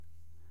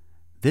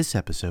This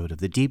episode of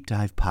the Deep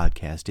Dive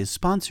Podcast is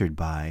sponsored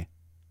by...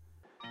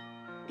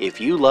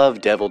 If you love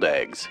deviled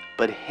eggs,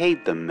 but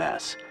hate the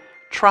mess,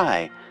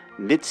 try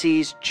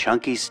Mitzi's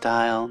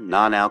Chunky-style,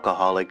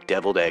 non-alcoholic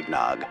deviled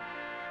eggnog.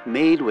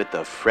 Made with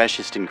the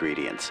freshest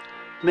ingredients.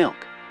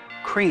 Milk,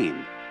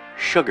 cream,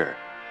 sugar,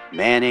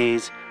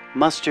 mayonnaise,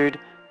 mustard,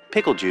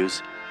 pickle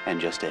juice, and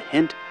just a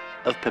hint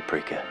of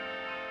paprika.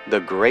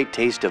 The great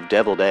taste of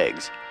deviled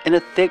eggs in a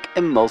thick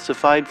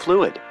emulsified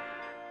fluid.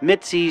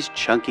 Mitzi's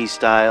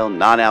Chunky-style,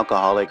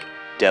 non-alcoholic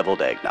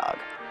deviled eggnog.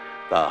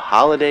 The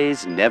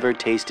holidays never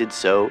tasted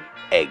so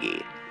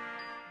eggy.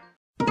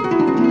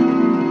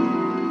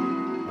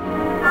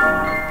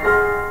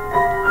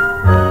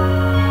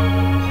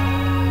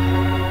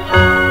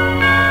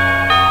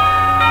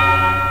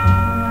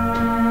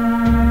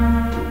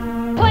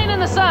 Plane in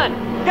the sun!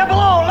 Get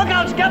below!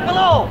 Lookouts, get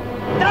below!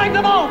 Dive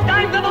the boat!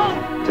 Dive the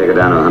boat! Take it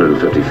down to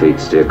 150 feet,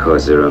 steer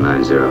course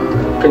 090.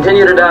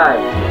 Continue to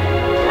dive.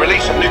 The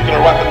release of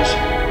nuclear weapons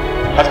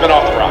has been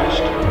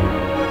authorized.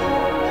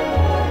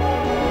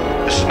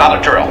 This is not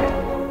a drill.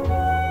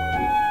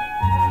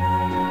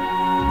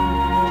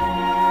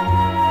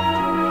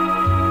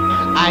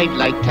 I'd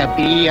like to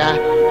be a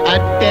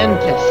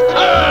dentist.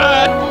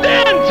 A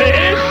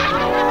dentist?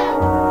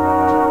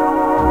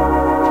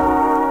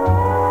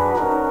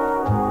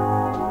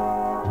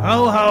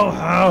 Ho, ho,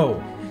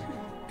 ho!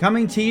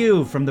 Coming to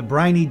you from the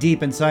briny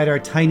deep inside our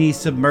tiny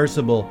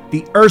submersible,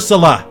 the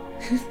Ursula,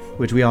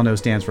 which we all know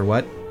stands for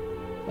what?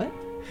 What?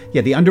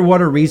 Yeah, the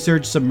underwater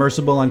research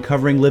submersible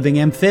uncovering living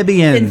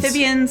amphibians.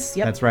 Amphibians,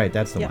 yep. That's right,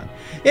 that's the one.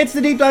 It's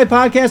the Deep Dive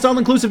Podcast,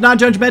 all-inclusive,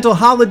 non-judgmental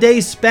holiday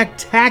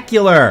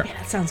spectacular. Yeah,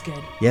 that sounds good.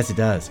 Yes, it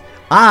does.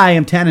 I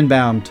am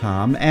Tannenbaum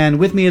Tom, and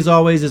with me as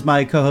always is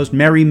my co-host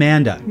Mary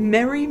Manda.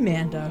 Mary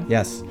Manda.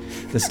 Yes.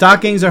 The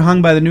stockings are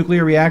hung by the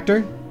nuclear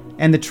reactor,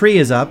 and the tree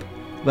is up.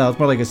 Well, it's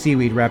more like a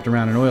seaweed wrapped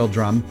around an oil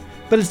drum,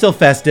 but it's still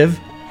festive.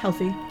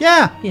 Healthy.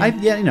 Yeah,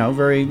 Yeah.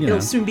 very, It'll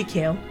soon be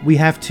kale. We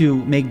have to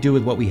make do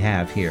with what we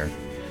have here,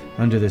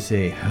 under the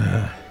sea.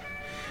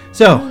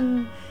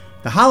 So,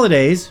 the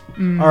holidays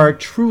are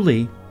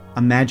truly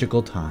a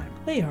magical time.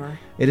 They are.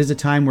 It is a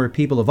time where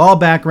people of all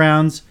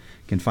backgrounds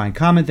can find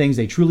common things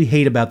they truly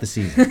hate about the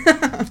season.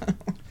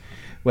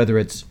 Whether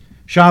it's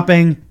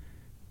shopping,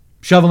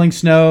 shoveling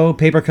snow,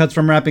 paper cuts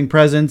from wrapping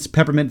presents,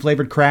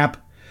 peppermint-flavored crap,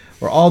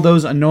 or all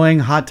those annoying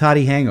hot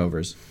toddy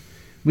hangovers.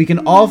 We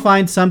can all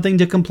find something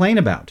to complain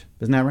about.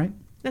 Isn't that right?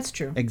 That's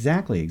true.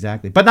 Exactly.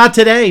 But not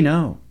today,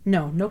 no.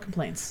 No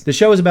complaints. The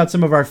show is about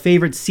some of our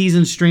favorite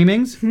season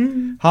streamings,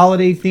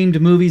 holiday-themed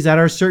movies that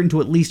are certain to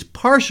at least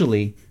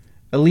partially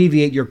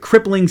alleviate your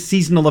crippling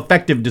seasonal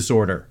affective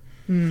disorder.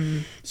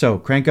 So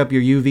crank up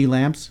your UV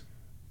lamps,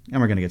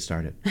 and we're going to get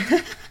started.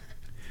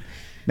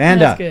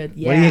 Manda, That's good.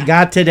 what do Yeah. you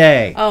got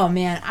today? Oh,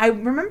 man. I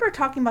remember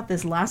talking about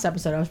this last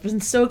episode. I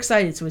was so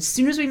excited. So as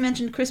soon as we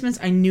mentioned Christmas,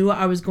 I knew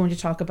I was going to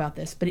talk about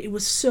this. But it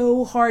was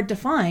so hard to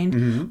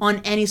find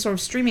on any sort of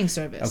streaming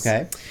service.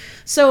 Okay.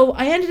 So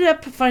I ended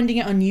up finding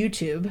it on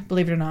YouTube,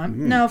 believe it or not.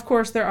 Now, of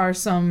course, there are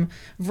some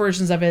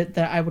versions of it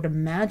that I would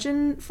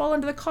imagine fall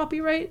under the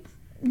copyright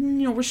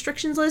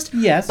restrictions list.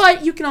 Yes.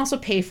 But you can also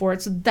pay for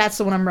it, so that's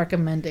the one I'm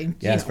recommending.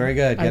 Yes, very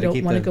good. I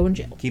don't want to go in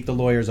jail. Keep the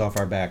lawyers off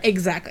our back.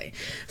 Exactly.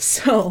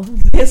 So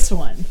this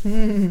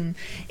one,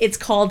 it's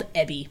called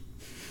Ebby.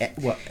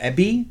 What,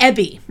 Ebby?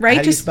 Ebby, right?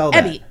 How do you spell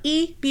that? Ebby.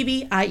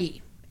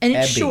 E-B-B-I-E. And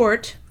it's Ebby.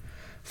 short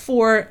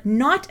for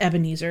not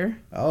Ebenezer,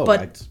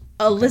 but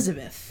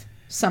Elizabeth,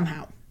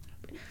 somehow.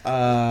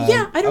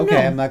 Yeah, I don't know.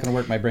 Okay, I'm not going to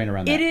work my brain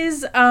around that. It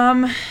is,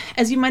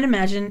 as you might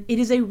imagine, it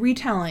is a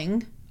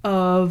retelling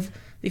of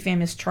the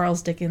famous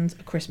Charles Dickens'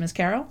 A Christmas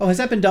Carol. Oh, has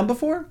that been done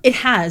before? It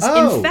has.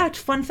 Oh. In fact,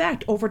 fun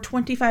fact, over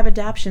 25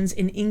 adaptations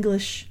in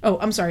English. Oh,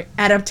 I'm sorry,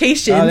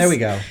 adaptations. Oh, there we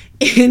go.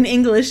 In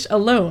English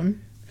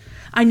alone.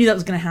 I knew that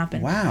was going to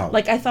happen. Wow.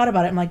 Like, I thought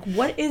about it. I'm like,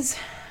 what is...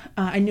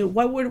 I knew,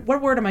 what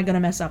word am I going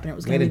to mess up? And it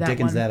was going to be that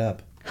Dickens one. that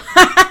up.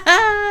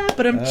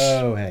 But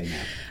Oh, hey. No.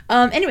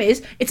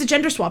 Anyways, it's a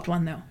gender-swapped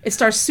one, though. It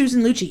stars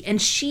Susan Lucci,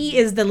 and she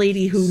is the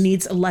lady who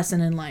needs a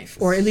lesson in life.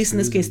 Or at least in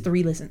this case,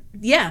 3 lessons.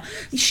 Yeah.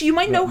 You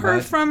might know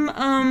her from...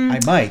 I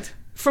might.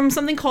 From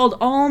something called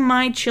All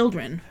My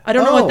Children. I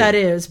don't know what that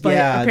is, but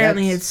yeah,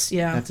 apparently that's a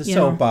you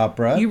soap know,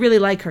 opera. You really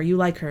like her. You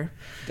like her.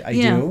 I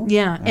do?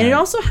 Yeah. All And it right.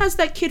 also has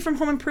that kid from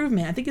Home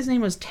Improvement. I think his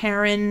name was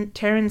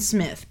Taron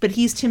Smith, but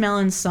he's Tim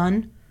Allen's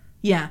son.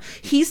 Yeah.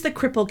 He's the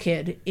cripple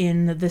kid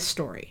in this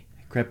story.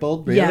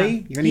 Crippled?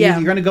 Really? Yeah.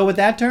 You're gonna go with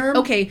that term?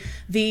 Okay.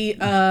 The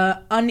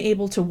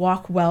unable to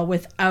walk well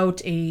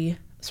without a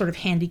sort of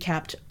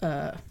handicapped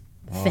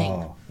thing.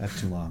 Oh,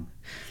 that's too long.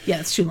 Yeah,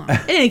 it's too long. In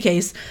any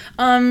case,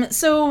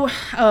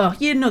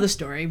 you know the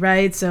story,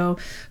 right? So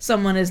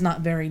someone is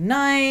not very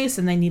nice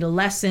and they need a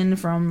lesson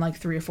from like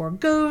 3 or 4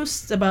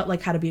 ghosts about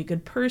like how to be a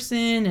good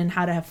person and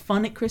how to have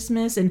fun at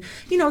Christmas and,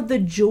 you know, the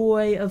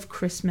joy of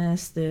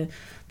Christmas, the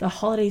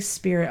holiday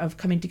spirit of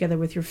coming together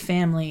with your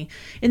family.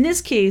 In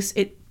this case,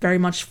 it very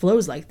much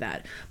flows like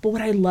that. But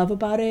what I love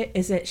about it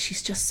is that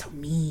she's just so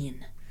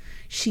mean.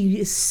 she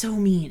is so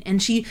mean.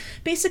 And she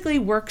basically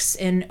works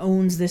and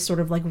owns this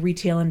sort of like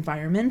retail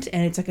environment,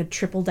 and it's like a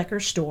triple-decker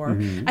store.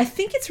 I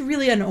think it's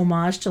really an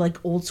homage to like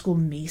old school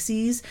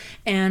Macy's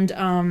and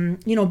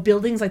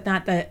buildings like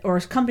that or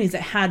companies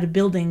that had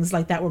buildings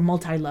like that were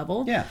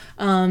multi-level. Yeah.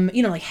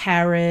 Like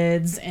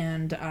Harrods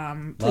and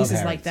places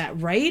Harrods. like that,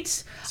 right?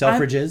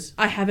 Selfridges.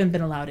 I haven't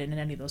been allowed in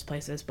any of those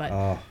places,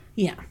 but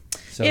yeah,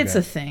 so it's good.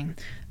 a thing.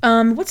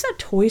 What's that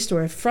toy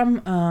store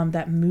from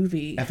that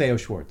movie? FAO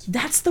Schwartz.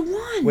 That's the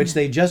one. Which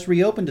they just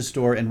reopened a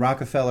store in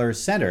Rockefeller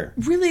Center.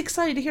 Really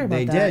excited to hear about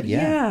They that. did,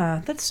 yeah.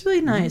 Yeah, that's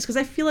really nice because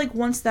I feel like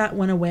once that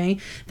went away,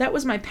 that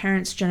was my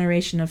parents'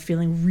 generation of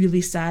feeling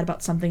really sad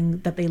about something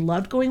that they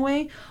loved going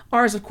away.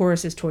 Ours, of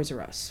course, is Toys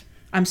R Us.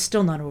 I'm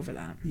still not over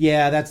that.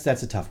 Yeah, that's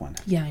a tough one.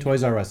 Yeah, I know.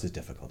 Toys R Us is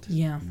difficult.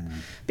 Yeah.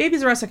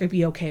 Babies R Us I could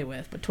be okay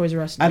with, but Toys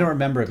R Us, no. I don't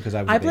remember it because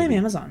I was a I blame baby.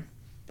 Amazon.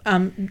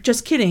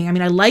 Just kidding. I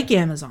mean, I like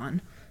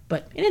Amazon,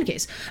 but in any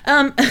case,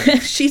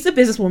 she's a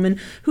businesswoman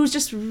who's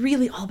just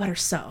really all about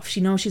herself.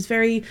 She's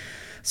very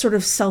sort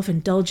of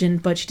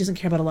self-indulgent, but she doesn't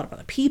care about a lot of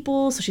other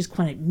people, so she's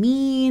quite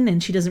mean,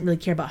 and she doesn't really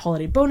care about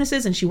holiday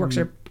bonuses, and she works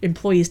her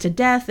employees to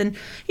death, and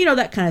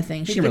that kind of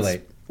thing. You can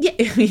relate. Yeah,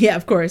 yeah,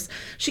 of course.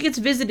 She gets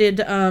visited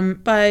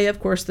by, of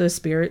course, the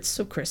spirits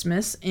of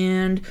Christmas,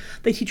 and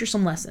they teach her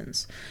some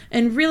lessons.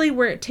 And really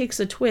where it takes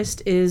a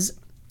twist is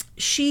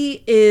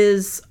she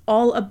is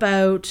all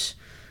about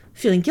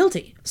feeling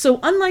guilty. So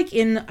unlike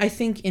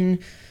in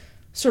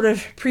sort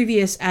of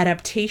previous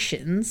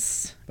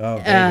adaptations... Oh,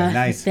 very good.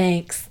 Nice.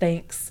 Thanks.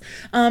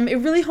 It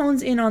really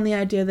hones in on the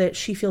idea that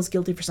she feels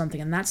guilty for something,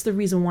 and that's the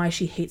reason why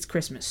she hates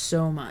Christmas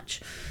so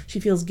much.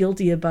 She feels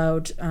guilty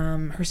about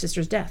her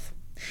sister's death.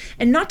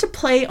 And not to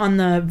play on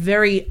the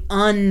very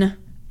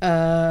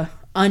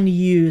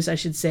unused, I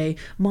should say,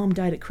 mom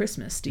died at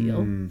Christmas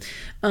deal.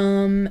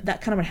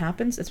 That kind of what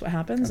happens. That's what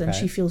happens. And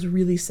Okay. she feels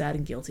really sad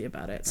and guilty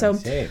about it. So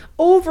see.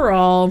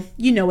 overall,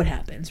 you know what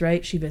happens,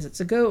 right? She visits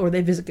a goat, or they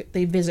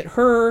visit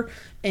her,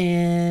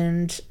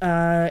 and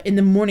in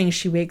the morning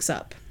she wakes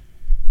up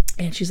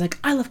and she's like,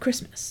 I love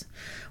Christmas.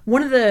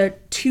 One of the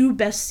two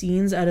best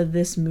scenes out of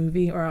this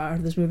movie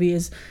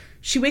is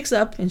she wakes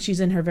up and she's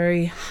in her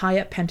very high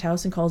up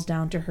penthouse and calls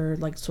down to her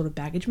like sort of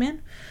baggage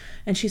man.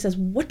 And she says,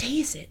 what day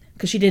is it?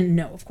 Because she didn't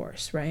know, of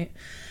course, right?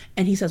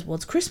 And he says, well,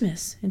 it's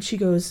Christmas. And she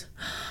goes,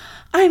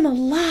 I'm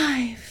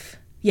alive.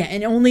 Yeah,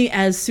 and only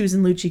as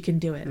Susan Lucci can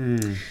do it.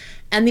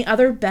 And the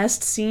other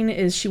best scene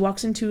is she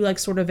walks into like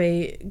sort of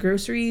a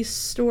grocery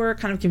store,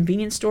 kind of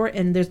convenience store,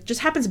 and there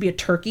just happens to be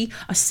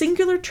a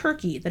singular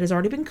turkey that has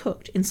already been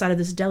cooked inside of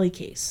this deli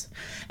case.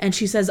 And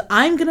she says,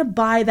 I'm going to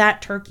buy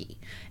that turkey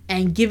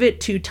and give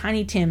it to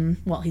Tiny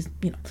Tim, well, he's,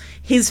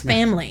 his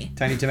family.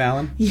 Tiny Tim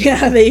Allen?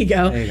 Yeah, there you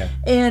go. There you go.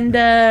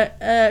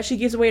 And she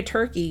gives away a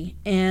turkey.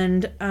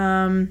 And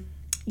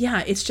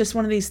it's just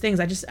one of these things.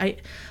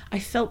 I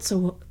felt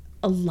so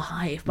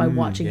alive by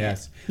watching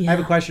Yes. it. I have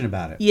a question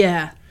about it.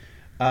 Yeah.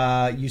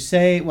 You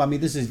say,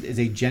 this is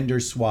a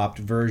gender swapped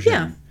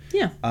version.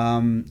 Yeah.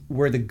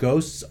 Were the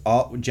ghosts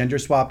all gender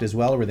swapped as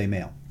well, or were they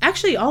male?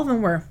 Actually, all of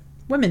them were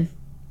women.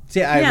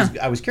 See,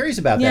 I was curious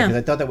about that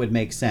because I thought that would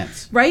make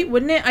sense. Right,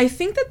 wouldn't it? I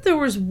think that there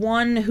was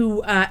one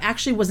who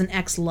actually was an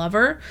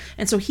ex-lover,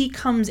 and so he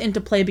comes into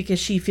play because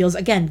she feels,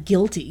 again,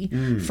 guilty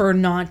for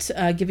not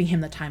giving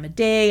him the time of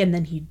day, and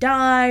then he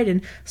died,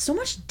 and so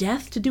much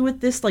death to do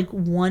with this, like,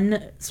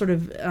 one sort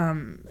of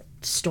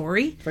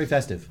story. Very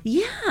festive.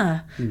 Yeah.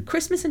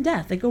 Christmas and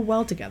death, they go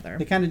well together.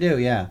 They kind of do,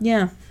 yeah.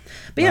 Yeah.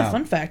 But yeah, Wow.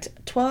 fun fact,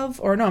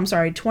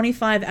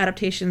 25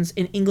 adaptations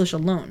in English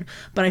alone.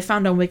 But I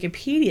found on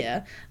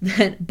Wikipedia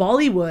that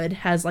Bollywood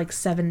has like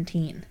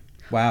 17.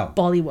 Wow.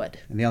 Bollywood.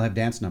 And they all have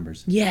dance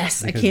numbers.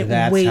 Yes, Because I can't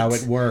that's wait. how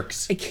it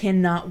works. I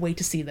cannot wait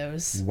to see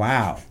those.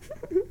 Wow.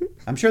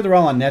 I'm sure they're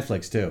all on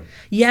Netflix too.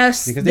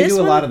 Yes. Because they this do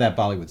a one- lot of that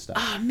Bollywood stuff.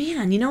 Oh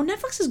man,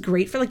 Netflix is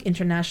great for like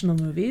international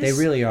movies. They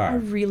really are. I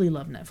really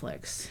love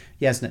Netflix.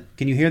 Yes.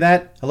 Can you hear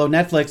that? Hello,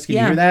 Netflix. Can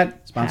you hear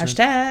that? Sponsor us.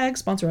 Hashtag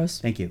sponsor us.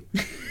 Thank you.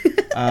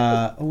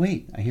 Oh,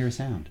 wait. I hear a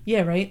sound.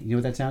 Yeah, right? You know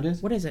what that sound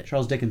is? What is it?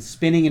 Charles Dickens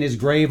spinning in his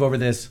grave over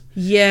this.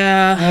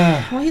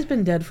 Yeah. Well, he's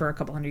been dead for a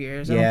couple hundred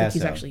years. I don't Yeah, think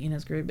he's so. actually in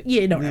his grave. But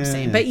yeah, you know what I'm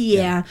saying. Yeah, But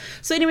yeah.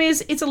 So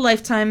anyways, it's a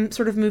Lifetime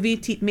sort of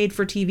movie, made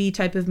for TV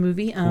type of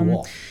movie.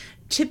 Cool.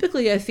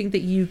 Typically, I think that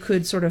you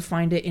could sort of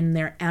find it in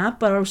their app,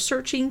 but I was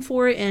searching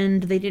for it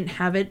and they didn't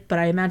have it. But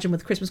I imagine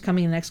with Christmas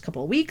coming in the next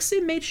couple of weeks,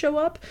 it may show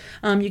up.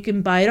 You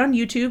can buy it on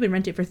YouTube and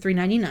rent it for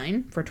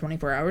 $3.99 for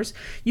 24 hours.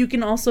 You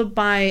can also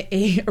buy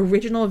a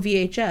original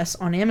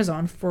VHS on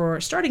Amazon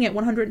for starting at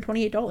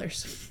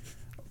 $128.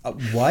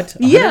 What?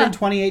 Yeah.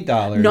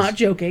 $128. Not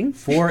joking.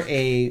 For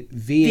a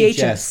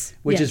VHS,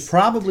 which is yes.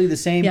 probably the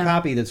same Yeah.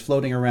 copy that's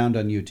floating around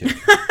on YouTube.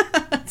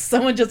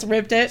 Someone just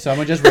ripped it.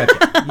 Someone just ripped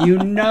it. You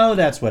know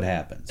that's what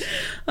happens.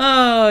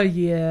 Oh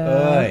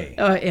yeah. Oy.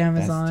 Oh,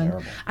 Amazon. That's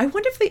terrible. I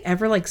wonder if they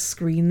ever like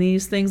screen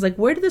these things. Like,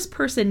 where did this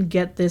person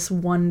get this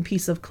one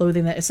piece of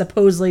clothing that is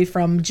supposedly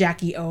from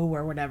Jackie O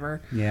or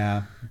whatever?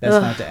 Yeah,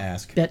 best not to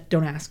ask.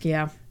 Don't ask.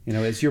 Yeah. You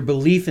know, it's your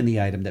belief in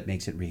the item that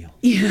makes it real.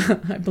 Yeah,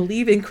 I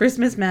believe in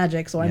Christmas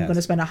magic, so I'm Yes. going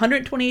to spend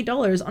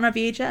 $128 on a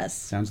VHS.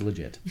 Sounds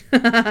legit.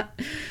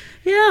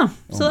 Yeah,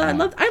 so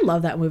my. I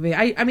love that movie.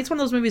 I mean, it's one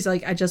of those movies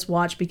like I just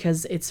watch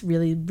because it's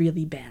really,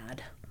 really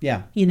bad.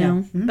 Yeah. You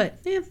know, Yeah. Mhm. but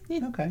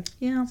yeah, Okay.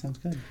 yeah, Sounds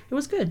good. it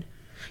was good.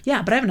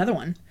 Yeah, but I have another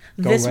one.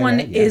 Go This right one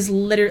ahead, yeah. is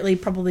literally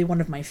probably one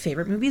of my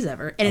favorite movies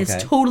ever, and Okay.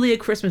 it's totally a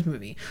Christmas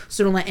movie.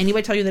 So don't let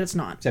anybody tell you that it's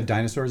not. Does it have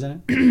dinosaurs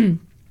in it?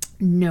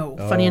 No,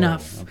 funny Oh,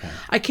 enough. okay.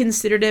 I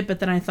considered it, but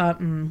then I thought,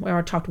 well,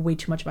 I talked way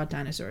too much about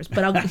dinosaurs.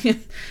 But I'll,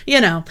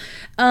 you know,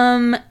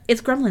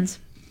 it's Gremlins.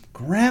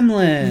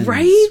 Gremlins.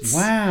 Right?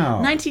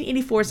 Wow.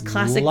 1984's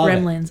classic Love it.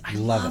 Gremlins. I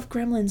Love love it.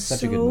 Gremlins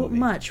Such a good so movie.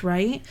 much,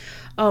 right?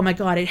 Oh my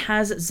God. It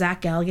has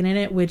Zach Galligan in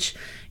it, which,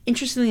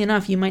 interestingly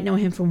enough, you might know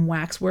him from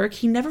Waxwork.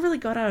 He never really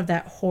got out of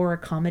that horror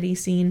comedy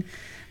scene.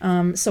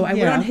 So I went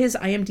Yeah. on his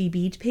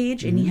IMDb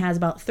page, and he has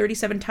about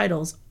 37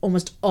 titles.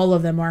 Almost all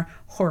of them are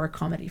horror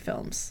comedy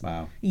films.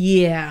 Wow.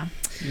 Yeah.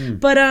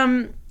 But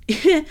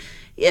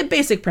yeah,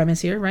 basic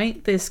premise here,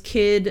 right? This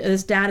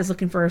dad is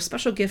looking for a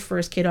special gift for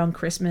his kid on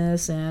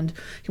Christmas, and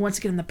he wants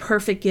to get him the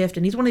perfect gift,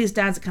 and he's one of these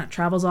dads that kind of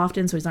travels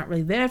often, so he's not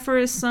really there for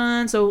his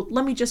son. So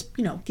let me just,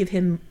 give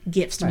him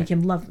gifts to make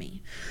him love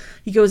me.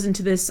 He goes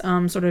into this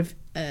sort of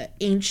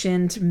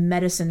ancient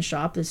medicine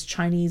shop. This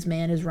Chinese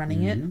man is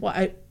running it.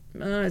 Well,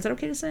 is that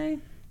okay to say?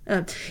 Yeah,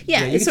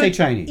 you can it's say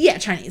Chinese. Yeah,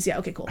 Chinese. Yeah,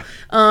 okay, cool.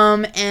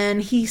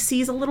 And he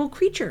sees a little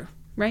creature,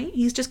 right?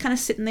 He's just kind of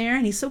sitting there,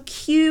 and he's so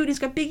cute. He's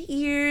got big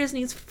ears, and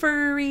he's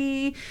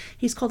furry.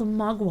 He's called a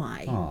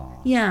mogwai.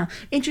 Aw. Yeah,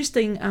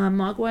 interesting.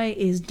 Mogwai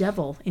is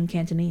devil in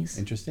Cantonese.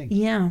 Interesting.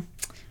 Yeah.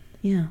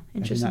 Yeah,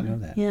 interesting. I did not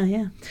know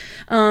that.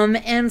 Yeah.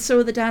 And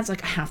so the dad's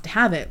like, I have to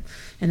have it.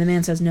 And the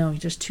man says, no,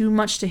 it's just too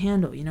much to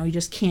handle. You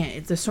just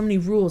can't. There's so many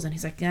rules. And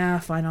he's like, yeah,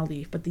 fine, I'll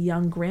leave. But the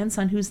young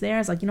grandson who's there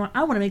is like, you know what?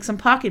 I want to make some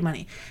pocket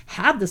money.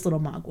 Have this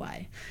little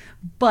mogwai.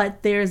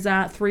 But there's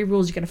 3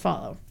 rules you got to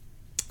follow.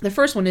 The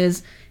first one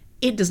is,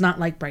 it does not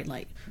like bright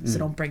light. So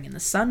don't bring in the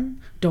sun.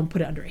 Don't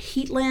put it under a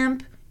heat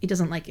lamp. It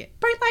doesn't like it.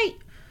 Bright light.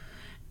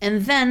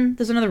 And then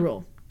there's another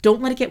rule.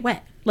 Don't let it get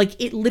wet. Like,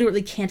 it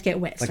literally can't get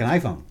wet. Like an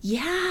iPhone.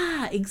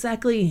 Yeah,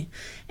 exactly.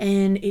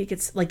 And it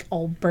gets like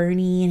all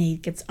burny, and he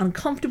gets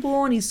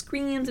uncomfortable, and he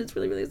screams. It's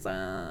really, really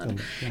sad.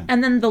 yeah.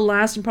 And then the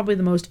last and probably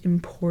the most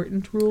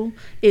important rule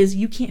is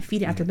you can't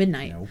feed it after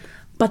midnight. Nope.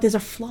 But there's a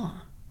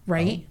flaw,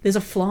 right? There's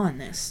a flaw in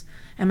this.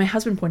 And my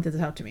husband pointed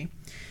this out to me.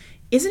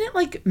 Isn't it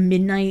like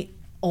midnight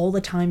all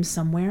the time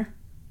somewhere?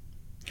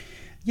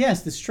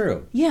 Yes, that's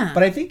true. Yeah.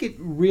 But I think it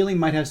really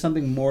might have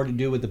something more to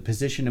do with the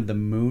position of the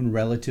moon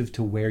relative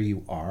to where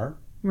you are.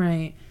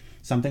 Right.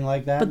 Something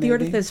like that. But the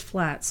maybe? Earth is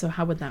flat, so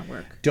how would that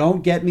work?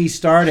 Don't get me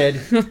started.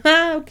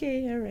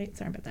 Okay, all right.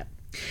 Sorry about that.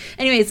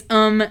 Anyways,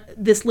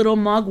 this little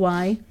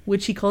mogwai,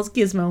 which he calls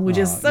Gizmo, which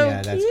is so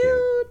yeah, that's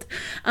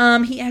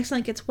cute. He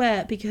accidentally gets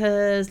wet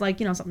because,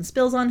 something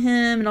spills on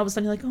him, and all of a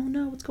sudden you're like, oh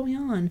no, what's going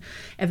on?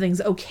 Everything's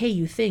okay,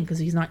 you think, because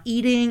he's not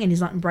eating and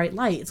he's not in bright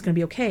light. It's going to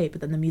be okay. But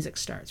then the music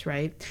starts,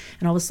 right?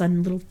 And all of a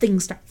sudden little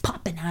things start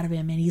popping out of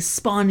him, and he's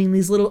spawning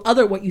these little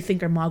other what you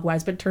think are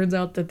mogwais, but it turns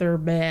out that they're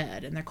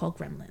bad, and they're called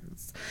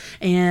gremlins.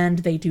 And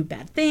they do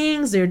bad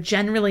things. They're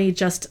generally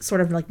just sort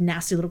of like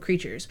nasty little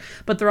creatures.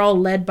 But they're all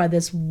led by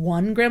this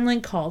one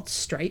gremlin called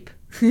Stripe.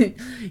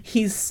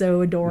 He's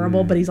so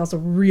adorable, but he's also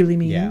really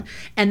mean. Yeah.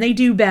 And they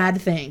do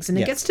bad things. And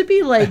it Yes. gets to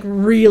be like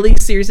really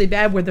seriously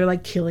bad where they're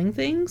like killing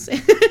things.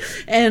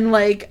 And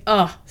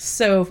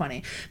so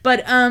funny.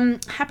 But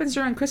happens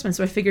during Christmas,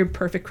 so I figured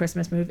perfect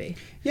Christmas movie.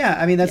 Yeah,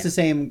 I mean that's the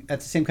same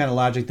kind of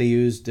logic they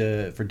used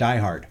for Die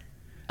Hard.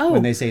 Oh.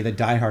 When they say that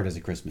Die Hard is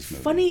a Christmas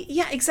movie. Funny.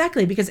 Yeah,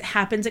 exactly. Because it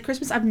happens at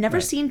Christmas. I've never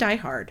seen Die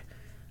Hard.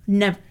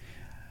 Never.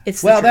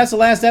 It's the Well, truth. that's the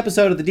last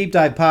episode of the Deep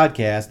Dive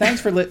podcast.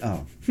 Thanks for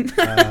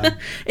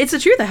It's the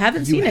truth. I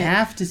haven't you seen it.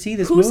 have to see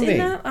this Who's movie. in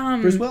that?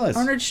 Bruce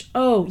Willis.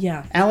 Oh,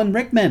 yeah. Alan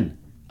Rickman.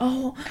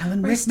 Oh,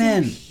 Alan rest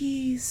Rickman. in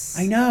peace.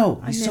 I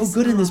know. He's so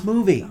good in this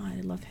movie. God,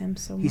 I love him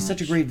so much. He's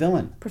such a great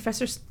villain.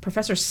 Professor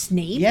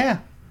Snape. Yeah.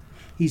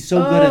 He's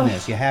so good in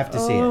this. You have to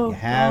see it. You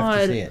have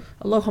to see it.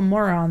 Aloha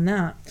Mora on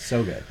that.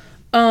 So good.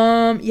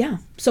 Yeah.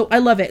 So I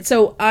love it.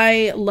 So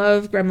I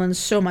love Gremlins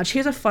so much.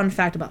 Here's a fun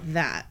fact about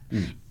that.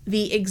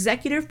 The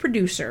executive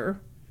producer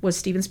was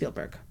Steven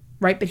Spielberg,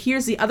 right? But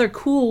here's the other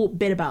cool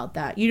bit about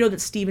that. You know that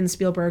Steven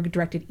Spielberg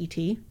directed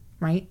E.T.,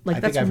 right? I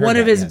think That's I've heard one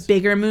of that, his yes.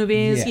 bigger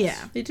movies. Yes.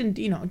 Yeah. It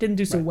didn't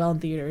do so well in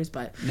theaters,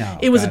 but No,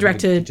 it was a God,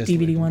 direct it to just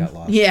DVD got one.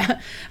 lost.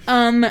 Yeah.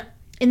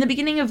 In the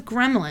beginning of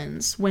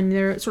Gremlins, when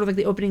they're sort of like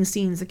the opening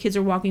scenes, the kids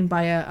are walking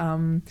by a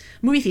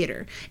movie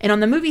theater. And on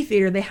the movie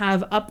theater, they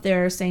have up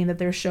there saying that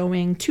they're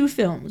showing 2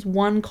 films,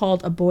 one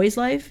called A Boy's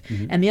Life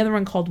and the other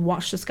one called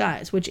Watch the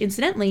Skies, which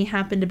incidentally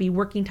happened to be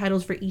working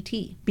titles for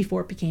E.T. before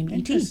it became E.T.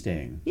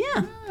 Interesting. Yeah.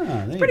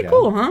 Ah, there Pretty you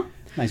go. cool, huh?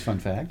 Nice fun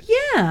fact.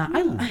 Yeah.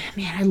 I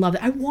love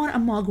it. I want a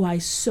Mogwai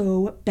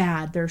so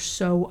bad. They're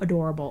so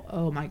adorable.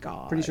 Oh my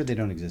God. Pretty sure they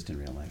don't exist in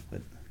real life,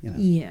 but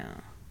Yeah.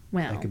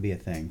 Well. that could be a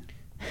thing.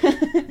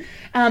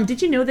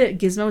 Did you know that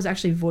Gizmo was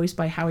actually voiced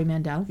by Howie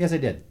Mandel? Yes, I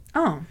did.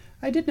 Oh.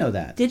 I did know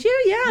that. Did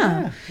you?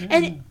 Yeah. Yeah.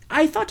 And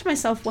I thought to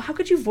myself, well, how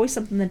could you voice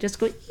something that just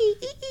goes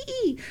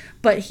ee?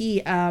 But he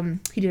did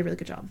a really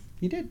good job.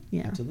 You did?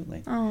 Yeah.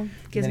 Absolutely. Oh,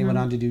 Then he went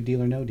on to do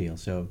Deal or No Deal,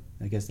 so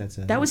I guess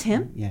That was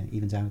him? Yeah,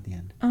 evens out at the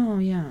end. Oh,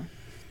 yeah.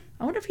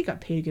 I wonder if he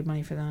got paid good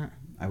money for that.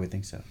 I would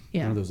think so.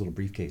 Yeah. One of those little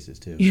briefcases,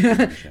 too.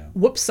 Yeah.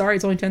 Whoops, sorry,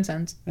 it's only 10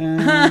 cents. You're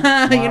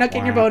not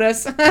getting your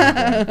bonus.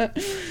 Okay.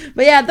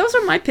 But yeah, those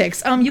are my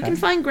picks. You can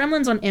find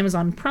Gremlins on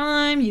Amazon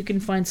Prime. You can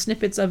find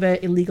snippets of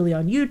it illegally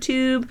on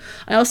YouTube.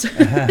 I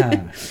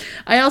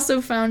also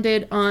found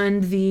it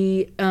on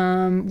the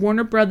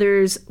Warner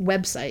Brothers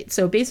website.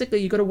 So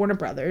basically, you go to Warner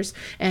Brothers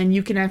and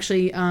you can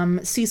actually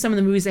see some of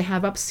the movies they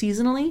have up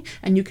seasonally,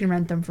 and you can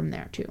rent them from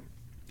there too.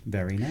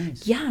 Very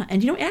nice. Yeah,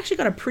 and it actually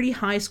got a pretty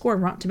high score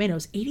on Rotten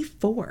Tomatoes,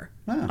 84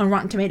 Wow. on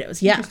Rotten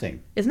Tomatoes. Yeah,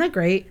 Interesting. Isn't that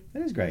great?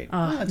 That is great.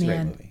 Oh, That's man. a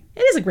great movie.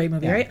 It is a great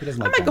movie, Yeah, right? who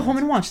doesn't I like might go home Gremlins?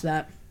 and watch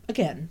that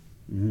again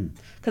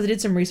because I did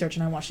some research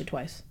and I watched it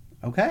twice.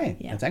 Okay.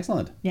 Yeah. That's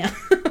excellent. Yeah,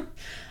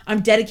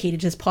 I'm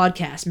dedicated to this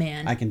podcast,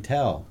 man. I can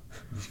tell.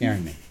 You're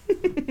scaring me.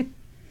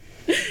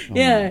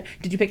 Yeah.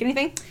 Did you pick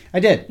anything?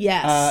 I did.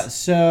 Yes.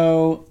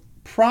 So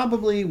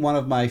probably one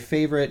of my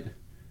favorite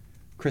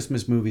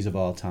Christmas movies of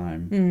all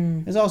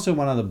time is also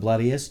one of the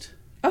bloodiest.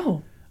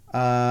 Oh.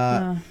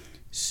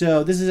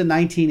 So this is a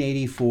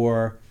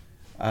 1984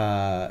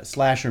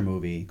 slasher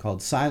movie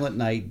called Silent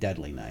Night,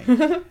 Deadly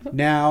Night.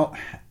 Now,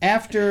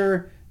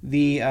 after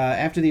the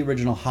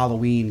original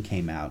Halloween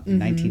came out in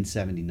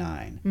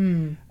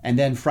 1979, and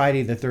then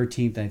Friday the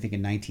 13th, I think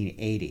in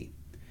 1980,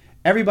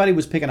 everybody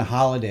was picking a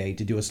holiday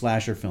to do a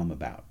slasher film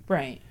about.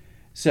 Right.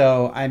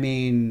 So I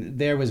mean,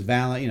 there was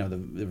the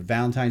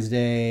Valentine's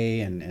Day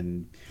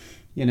and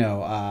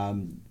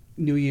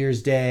New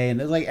Year's Day,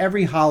 and like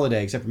every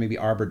holiday except for maybe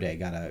Arbor Day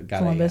got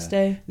Columbus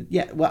Day.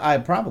 Yeah, well, I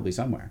probably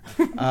somewhere.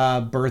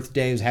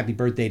 Birthday was Happy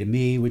Birthday to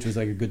Me, which was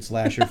like a good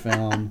slasher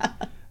film.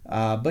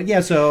 But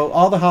yeah, so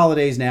all the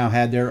holidays now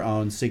had their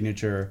own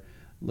signature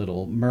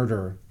little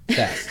murder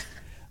fest,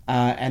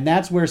 and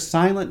that's where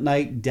Silent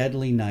Night,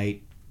 Deadly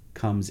Night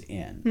comes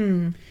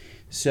in.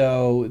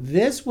 So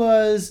this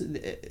was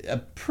a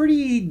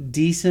pretty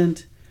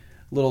decent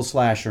little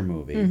slasher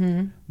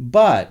movie,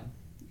 but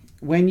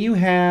when you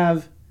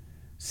have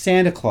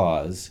Santa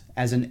Claus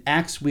as an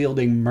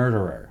axe-wielding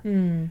murderer,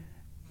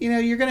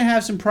 you're going to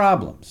have some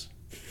problems.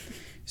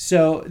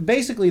 So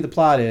basically the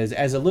plot is,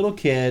 as a little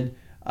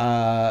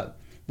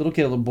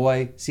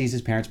boy sees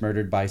his parents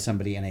murdered by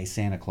somebody in a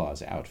Santa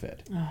Claus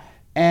outfit. Oh,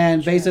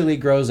 and basically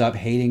grows up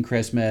hating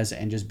Christmas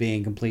and just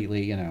being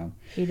completely,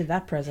 Hated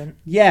that present.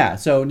 Yeah,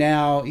 so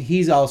now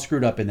he's all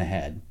screwed up in the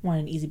head. Want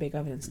an easy bake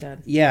oven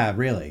instead. Yeah,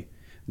 really.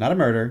 Not a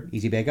murder,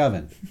 easy bake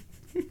oven.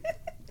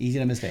 Easy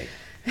to mistake.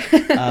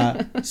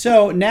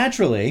 So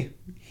naturally,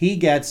 he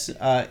gets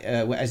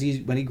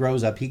when he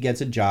grows up, he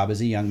gets a job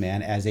as a young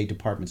man as a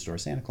department store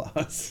Santa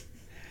Claus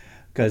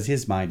because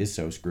his mind is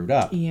so screwed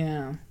up.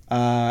 Yeah.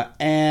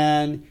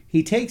 And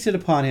he takes it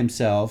upon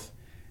himself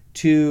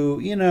to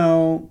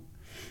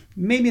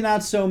maybe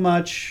not so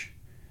much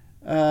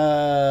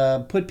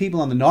put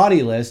people on the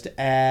naughty list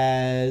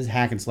as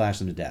hack and slash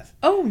them to death.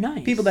 Oh,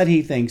 nice. People that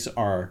he thinks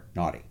are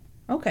naughty.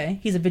 Okay,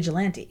 he's a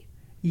vigilante.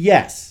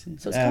 Yes.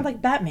 So it's kind of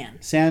like Batman.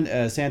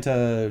 Santa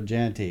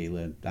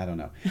Janty. I don't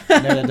know.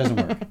 No, that doesn't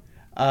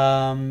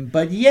work.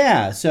 But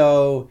yeah,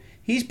 so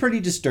he's pretty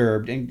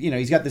disturbed. And,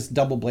 he's got this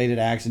double-bladed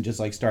axe and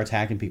just, starts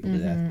hacking people to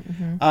death.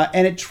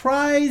 And it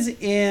tries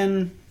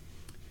in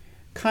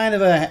kind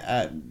of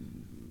a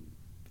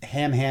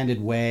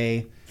ham-handed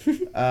way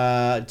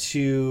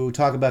to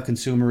talk about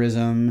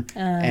consumerism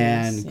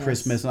and yes.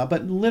 Christmas and all.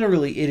 But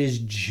literally, it is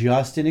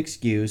just an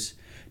excuse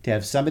to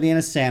have somebody in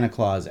a Santa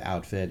Claus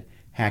outfit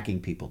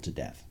hacking people to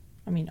death.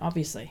 I mean,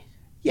 obviously.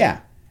 Yeah,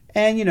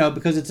 and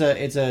because it's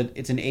an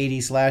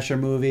 80s slasher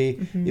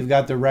movie, you've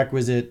got the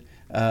requisite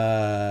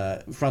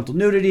frontal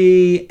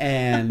nudity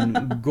and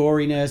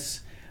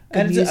goriness,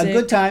 and it's a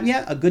good time.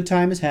 Yeah, a good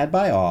time is had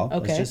by all.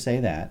 Okay. Let's just say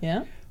that.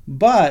 Yeah.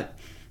 But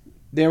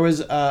there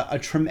was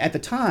at the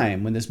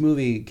time when this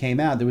movie came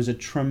out, there was a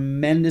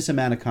tremendous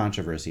amount of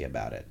controversy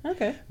about it.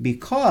 Okay.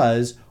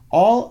 Because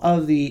all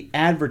of the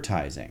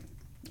advertising,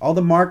 all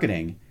the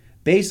marketing,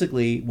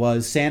 basically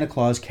was Santa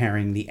Claus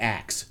carrying the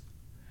axe.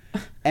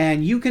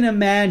 And you can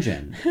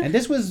imagine, and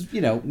this was,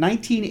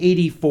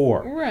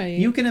 1984. Right.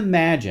 You can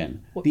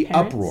imagine the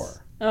parents?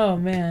 uproar. Oh,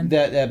 man.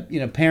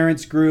 The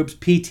parents groups,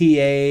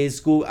 PTAs,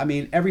 school,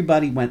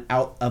 everybody went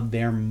out of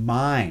their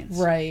minds.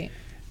 Right.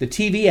 The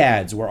TV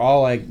ads were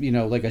all like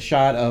a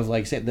shot of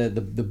say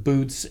the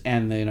boots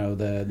and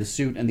the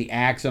suit and the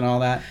axe and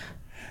all that.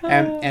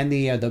 And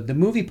the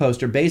movie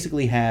poster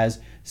basically has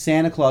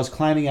Santa Claus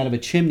climbing out of a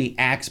chimney,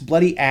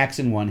 bloody axe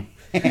in one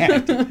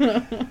hand.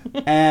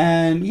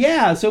 And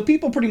yeah, so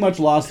people pretty much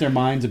lost their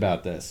minds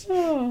about this.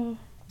 Oh.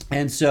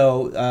 And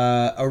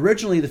so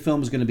originally the film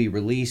was going to be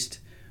released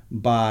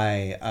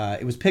by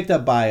it was picked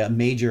up by a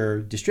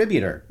major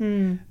distributor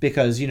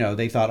because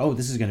they thought,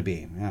 this is going to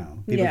be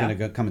people are going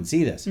to come and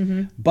see this.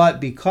 But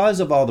because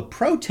of all the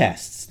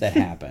protests that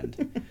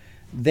happened,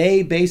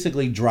 they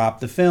basically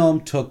dropped the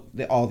film, took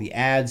all the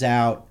ads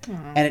out,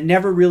 and it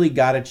never really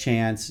got a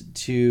chance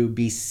to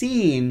be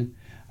seen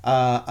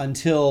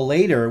until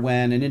later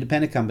when an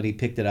independent company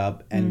picked it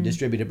up and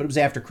distributed it. But it was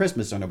after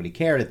Christmas, so nobody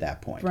cared at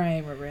that point.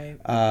 Right.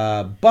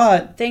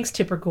 But Thanks,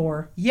 Tipper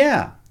Gore.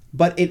 yeah,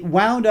 but it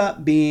wound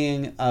up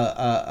being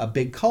a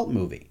big cult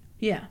movie.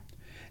 Yeah.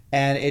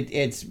 And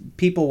it's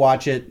people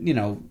watch it, you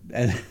know,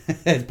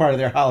 as part of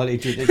their holiday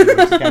tradition, which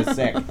is kind of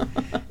sick,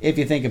 if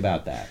you think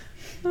about that.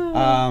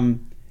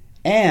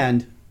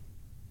 And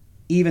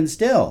even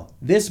still,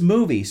 this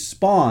movie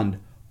spawned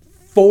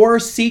 4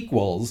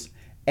 sequels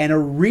and a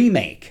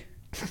remake.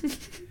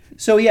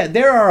 So yeah,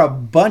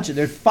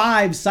 there's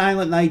 5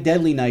 Silent Night,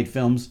 Deadly Night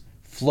films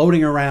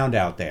floating around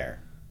out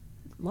there.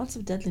 Lots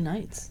of Deadly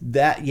Nights. So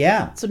not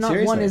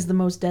seriously. one is the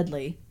most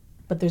deadly,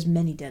 but there's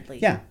many deadly.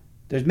 Yeah,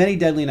 there's many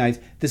Deadly Nights.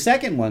 The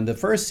second one, the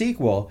first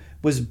sequel,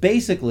 was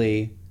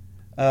basically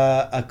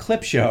a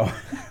clip show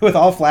with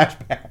all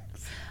flashbacks.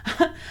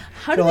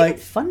 How did they get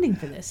funding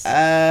for this?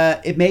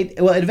 It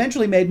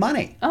eventually made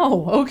money.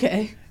 Oh,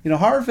 okay. You know,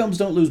 horror films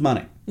don't lose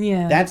money.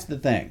 Yeah. That's the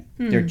thing.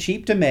 They're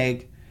cheap to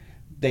make.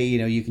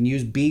 You can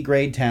use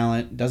B-grade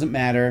talent. Doesn't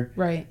matter.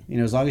 Right. You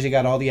know, as long as you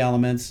got all the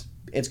elements,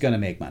 it's going to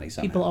make money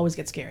somehow. People always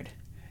get scared.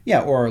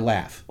 Yeah, or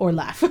laugh. You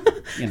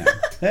know,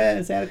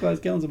 Santa Claus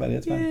killing somebody.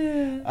 That's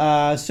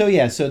fine.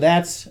 So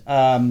that's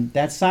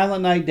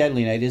Silent Night,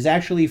 Deadly Night is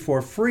actually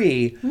for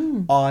free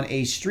on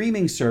a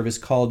streaming service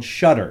called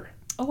Shudder.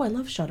 Oh, I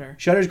love Shudder.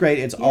 Shudder's great.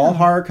 It's all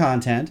horror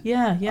content.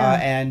 Yeah.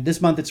 And this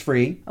month it's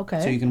free.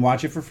 Okay. So you can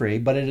watch it for free.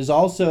 But it is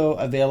also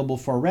available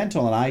for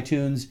rental on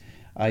iTunes.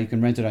 You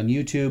can rent it on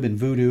YouTube and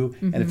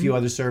Vudu and a few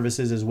other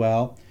services as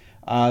well.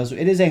 So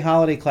it is a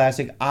holiday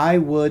classic. I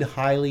would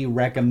highly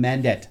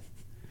recommend it.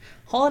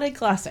 Holiday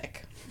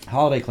classic.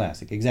 Holiday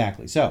classic,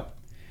 exactly. So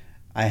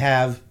I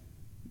have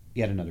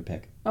yet another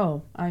pick.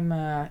 Oh, I'm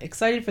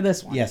excited for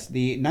this one. Yes,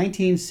 the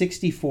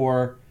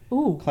 1964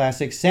 Ooh.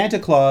 classic Santa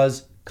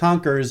Claus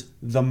Conquers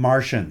the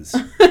Martians.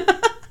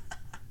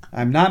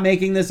 I'm not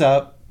making this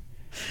up.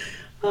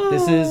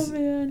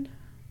 Man.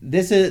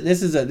 This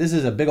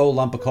is a big old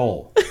lump of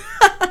coal.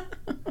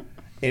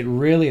 It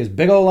really is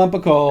big old lump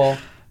of coal.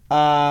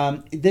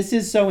 This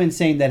is so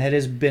insane that it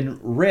has been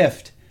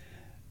riffed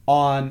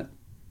on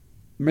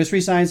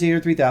Mystery Science Theater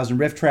 3000,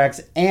 Riff Tracks,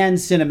 and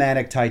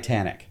Cinematic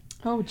Titanic.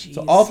 Oh, geez.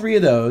 So all 3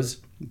 of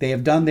those, they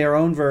have done their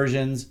own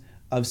versions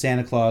of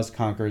Santa Claus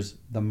Conquers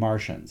the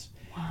Martians.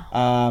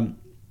 Wow.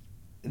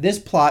 This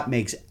plot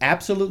makes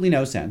absolutely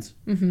no sense.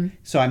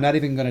 So I'm not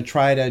even going to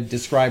try to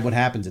describe what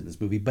happens in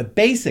this movie. But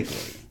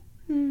basically,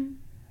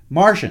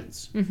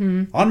 Martians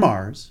on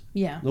Mars,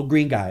 little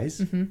green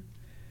guys,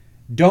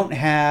 don't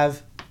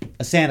have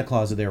a Santa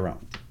Claus of their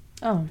own.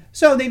 Oh.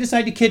 So they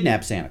decide to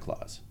kidnap Santa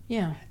Claus.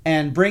 Yeah.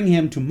 And bring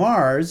him to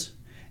Mars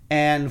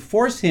and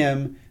force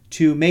him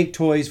to make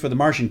toys for the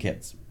Martian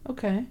kids.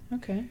 Okay.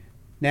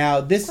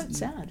 Now, this... Quite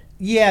sad.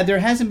 Yeah, there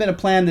hasn't been a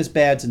plan this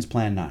bad since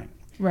Plan 9.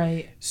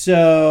 Right.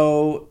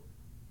 So,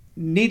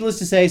 needless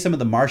to say, some of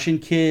the Martian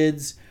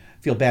kids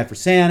feel bad for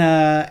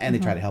Santa, and they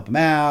try to help him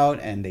out,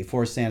 and they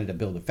force Santa to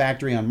build a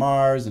factory on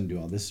Mars and do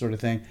all this sort of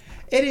thing.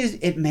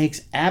 It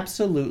makes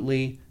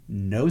absolutely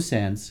no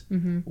sense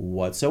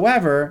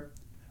whatsoever,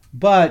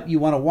 but you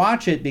want to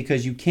watch it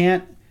because you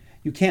can't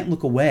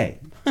look away.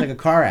 It's like a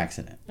car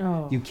accident.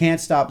 Oh. You can't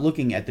stop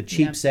looking at the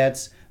cheap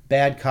sets,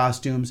 bad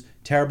costumes,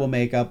 terrible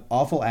makeup,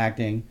 awful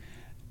acting.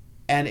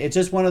 And it's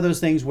just one of those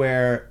things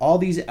where all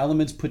these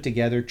elements put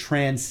together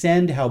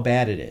transcend how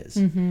bad it is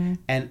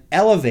and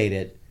elevate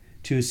it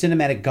to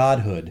cinematic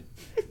godhood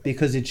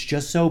because it's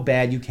just so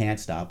bad you can't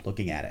stop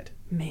looking at it.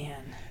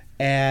 Man.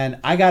 And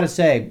I got to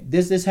say,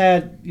 this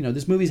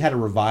movie's had a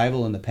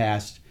revival in the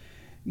past,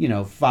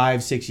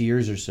 5-6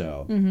 years or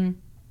so.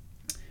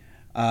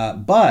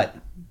 But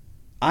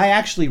I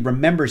actually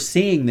remember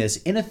seeing this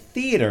in a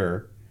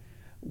theater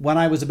when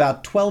I was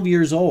about 12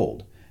 years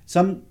old.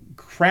 Some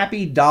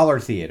crappy dollar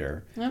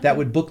theater that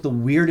would book the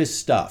weirdest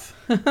stuff.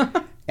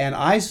 And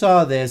I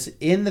saw this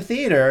in the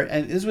theater,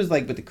 and this was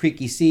like with the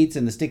creaky seats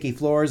and the sticky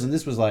floors, and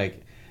this was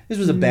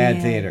a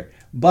bad theater.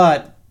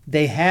 But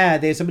they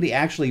had somebody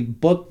actually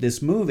booked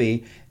this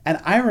movie, and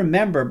I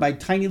remember my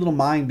tiny little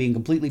mind being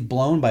completely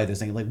blown by this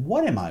thing. Like,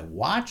 what am I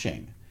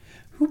watching?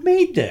 Who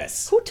made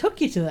this? Who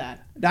took you to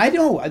that? I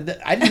don't.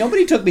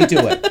 Nobody took me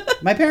to it.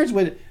 My parents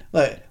would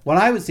look when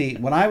I was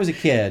a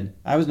kid.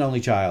 I was an only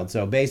child,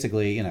 so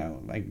basically, I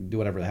could do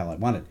whatever the hell I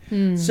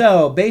wanted.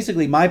 So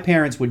basically, my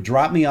parents would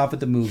drop me off at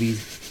the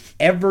movies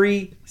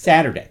every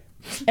Saturday.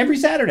 Every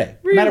Saturday,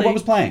 no matter what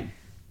was playing.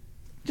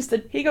 Just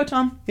here you go,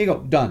 Tom. Here you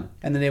go, done.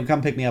 And then they would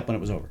come pick me up when it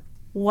was over.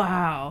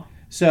 Wow.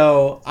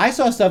 So I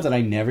saw stuff that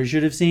I never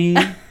should have seen.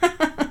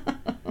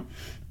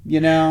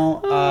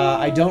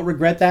 I don't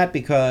regret that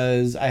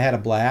because I had a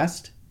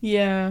blast.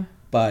 Yeah.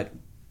 But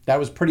that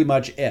was pretty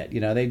much it.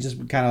 They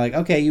just kind of like,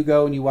 okay, you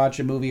go and you watch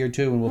a movie or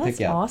two and we'll pick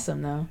you up. That's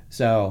awesome, though.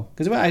 So,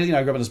 because I grew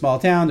up in a small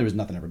town, there was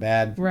nothing ever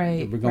bad.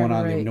 Right. We're going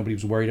on. Nobody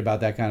was worried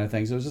about that kind of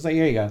thing. So it was just like,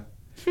 here you go.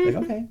 Like,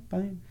 okay,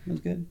 fine.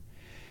 That's good.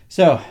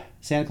 So,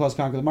 Santa Claus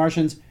Conquer the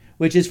Martians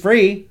which is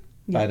free,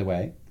 by the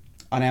way,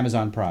 on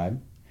Amazon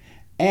Prime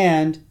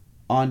and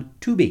on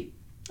Tubi.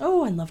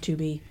 Oh, I love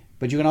Tubi.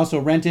 But you can also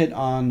rent it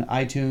on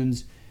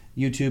iTunes,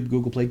 YouTube,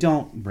 Google Play.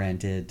 Don't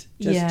rent it.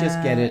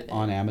 Just get it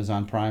on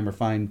Amazon Prime or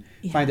find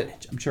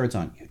it. I'm sure it's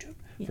on YouTube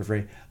for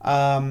free.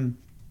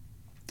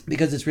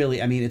 Because it's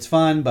really, I mean, it's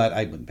fun, but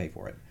I wouldn't pay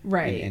for it in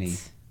any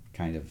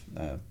kind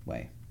of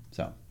way.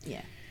 So,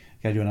 can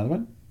I do another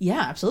one?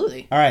 Yeah,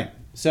 absolutely. All right.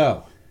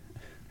 So,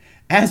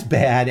 as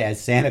bad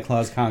as Santa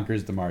Claus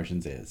Conquers the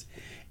Martians is,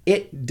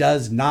 it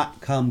does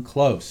not come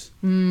close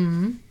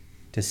to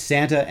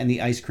Santa and the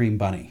Ice Cream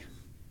Bunny.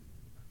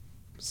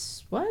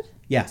 What?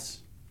 Yes.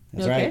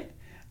 That's right.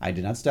 I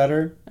did not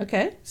stutter.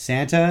 Okay.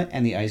 Santa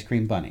and the Ice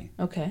Cream Bunny.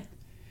 Okay.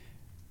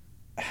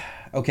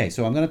 Okay,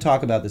 so I'm going to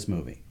talk about this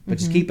movie. But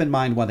just keep in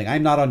mind one thing.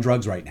 I'm not on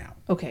drugs right now.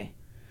 Okay.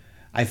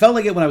 I felt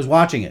like it when I was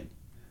watching it,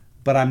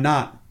 but I'm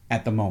not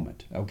at the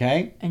moment,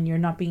 okay? And you're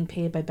not being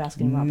paid by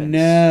Baskin Robbins?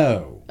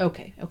 No.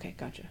 Okay,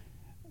 gotcha.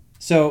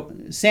 So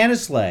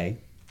Santa's sleigh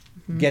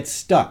gets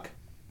stuck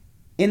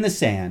in the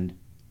sand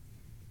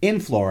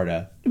in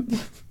Florida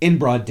in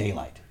broad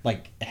daylight.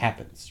 Like, it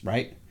happens,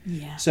 right?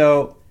 Yeah.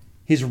 So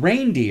his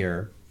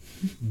reindeer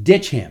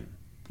ditch him.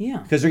 Yeah.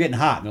 Because they're getting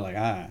hot. And they're like,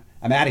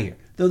 I'm out of here.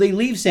 Though they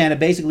leave Santa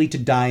basically to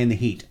die in the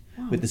heat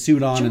with the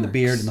suit on and the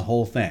beard and the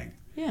whole thing.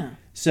 Yeah.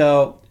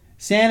 So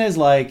Santa's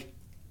like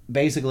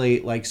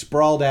basically like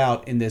sprawled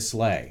out in this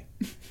sleigh.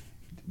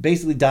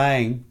 Basically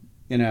dying,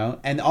 you know.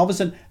 And all of a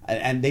sudden,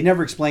 and they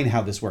never explain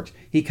how this works.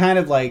 He kind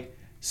of like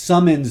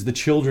summons the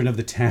children of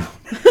the town.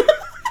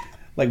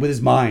 Like with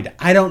his mind.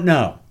 I don't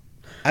know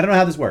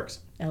how this works.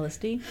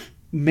 LSD?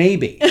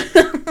 Maybe.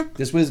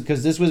 This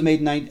was made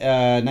in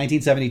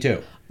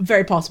 1972.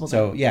 Very possible.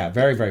 So, yeah,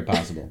 very, very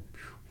possible.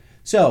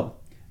 So,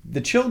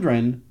 the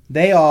children,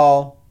 they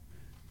all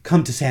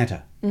come to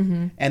Santa.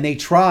 And they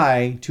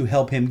try to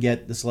help him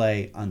get the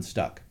sleigh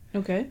unstuck.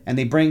 Okay. And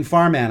they bring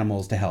farm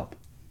animals to help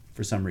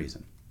for some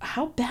reason.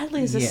 How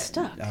badly is this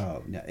stuck?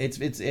 Oh, no. It's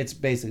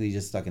basically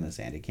just stuck in the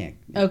sand. It can't.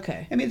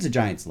 Okay. I mean, it's a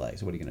giant sleigh,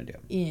 so what are you going to do?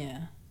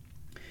 Yeah.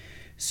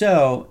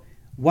 So,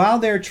 while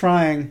they're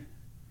trying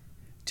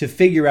to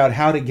figure out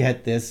how to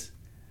get this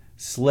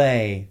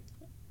sleigh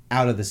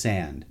out of the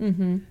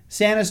sand,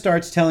 Santa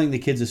starts telling the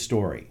kids a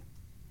story.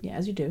 Yeah,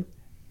 as you do.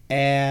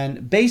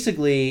 And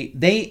basically,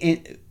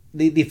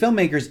 the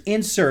filmmakers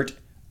insert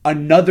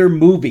another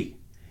movie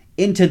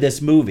into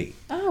this movie.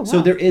 Oh, wow.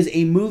 So there is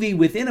a movie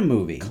within a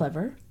movie.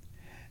 Clever.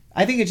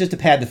 I think it's just to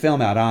pad the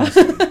film out,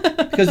 honestly.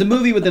 Because the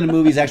movie within a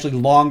movie is actually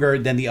longer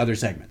than the other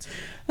segments.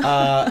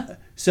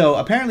 So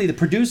apparently the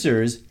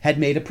producers had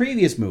made a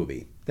previous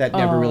movie that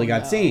never really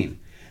got seen.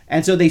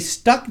 And so they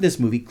stuck this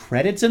movie,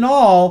 credits and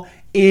all,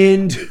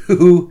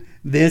 into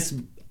this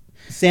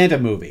Santa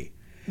movie.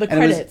 The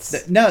credits.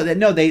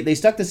 They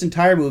stuck this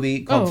entire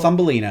movie called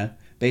Thumbelina,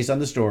 based on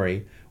the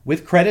story,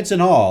 with credits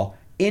and all,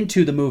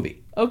 into the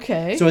movie.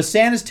 Okay. So as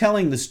Santa's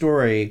telling the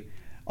story,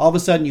 all of a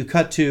sudden you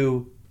cut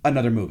to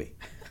another movie.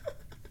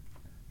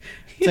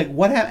 It's like,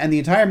 what happened? And the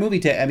entire movie,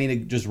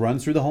 it just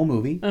runs through the whole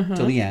movie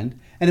till the end,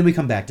 and then we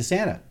come back to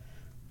Santa.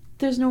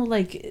 There's no,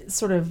 like,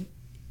 sort of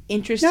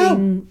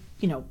interesting,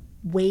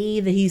 way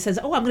that he says,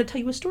 I'm going to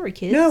tell you a story,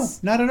 kids. No,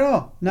 not at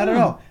all. Not at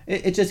all.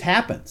 It just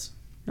happens.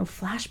 No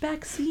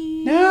flashback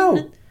scene?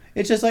 No.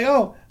 It's just like,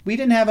 we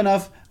didn't have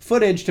enough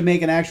footage to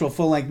make an actual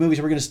full-length movie,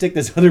 so we're going to stick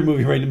this other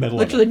movie right in the middle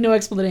Literally of it. no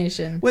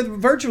explanation. With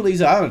virtually,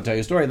 I'm going to tell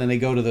you a story, and then they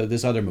go to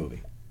this other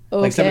movie.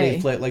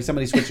 Okay. Like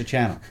somebody switched a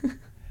channel.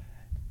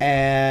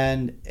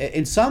 And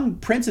in some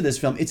prints of this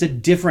film, it's a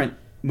different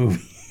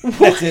movie.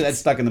 That's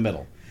stuck in the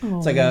middle.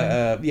 It's like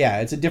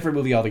it's a different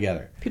movie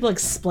altogether. People like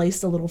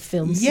spliced the little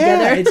films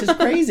together. Yeah, it's just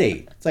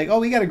crazy. It's like,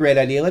 we got a great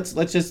idea. Let's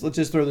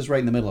just throw this right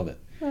in the middle of it.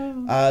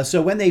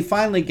 So when they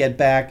finally get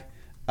back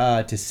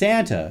to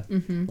Santa,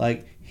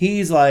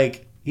 he's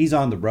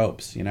on the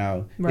ropes,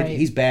 Right.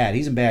 He's bad.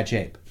 He's in bad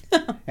shape.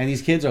 And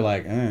these kids are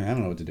like, I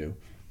don't know what to do.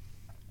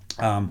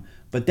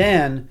 But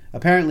then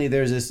apparently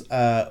there's this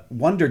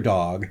wonder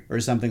dog or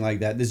something like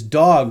that. This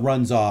dog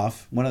runs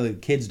off. One of the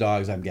kids'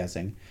 dogs, I'm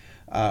guessing,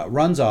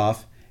 runs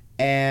off.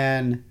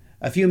 And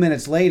a few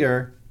minutes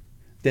later,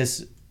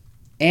 this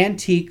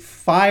antique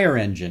fire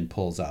engine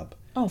pulls up.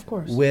 Oh, of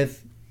course.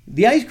 With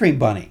the ice cream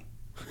bunny,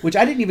 which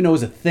I didn't even know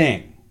was a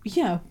thing.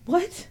 Yeah,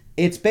 what?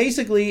 It's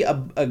basically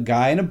a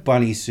guy in a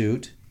bunny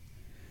suit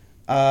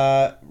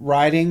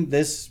riding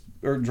this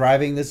or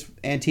driving this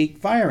antique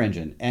fire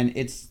engine. And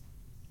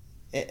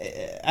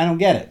I don't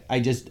get it.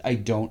 I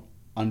don't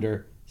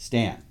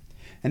understand.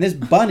 And this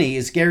bunny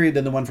is scarier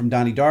than the one from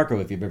Donnie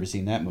Darko, if you've ever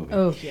seen that movie.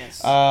 Oh, yes.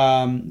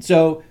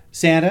 So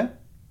Santa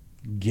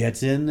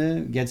gets in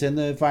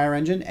the fire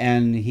engine,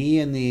 and he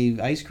and the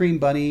ice cream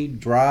bunny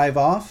drive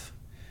off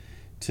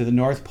to the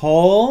North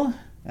Pole.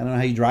 I don't know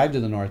how you drive to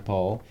the North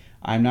Pole.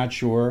 I'm not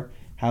sure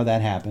how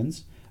that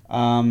happens.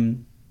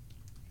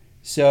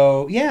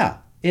 So yeah,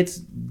 it's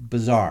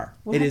bizarre.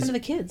 What happened to the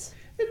kids?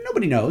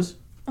 Nobody knows.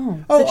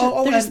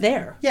 They're just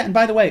there. Yeah, and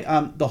by the way,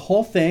 the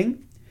whole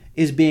thing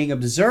is being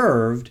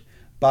observed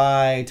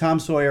by Tom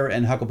Sawyer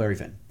and Huckleberry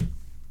Finn.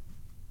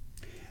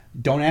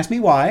 Don't ask me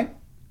why.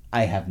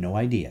 I have no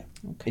idea.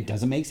 Okay. It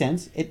doesn't make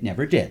sense. It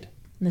never did.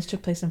 And this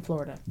took place in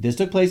Florida. This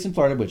took place in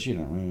Florida, which, if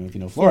you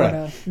know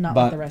Florida. Not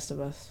like the rest of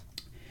us.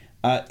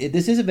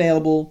 This is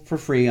available for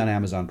free on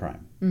Amazon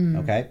Prime.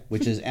 Okay,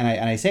 which is, and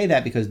I say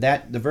that because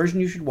the version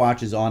you should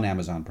watch is on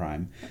Amazon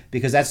Prime,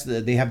 because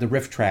they have the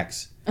riff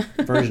tracks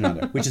version on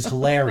there, which is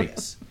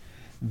hilarious.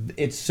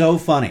 It's so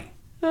funny.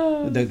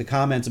 The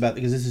comments about,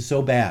 because this is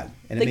so bad,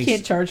 and They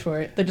can't charge for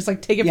it. They're just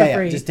like, take it for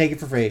free. Just take it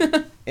for free.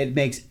 It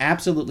makes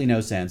absolutely no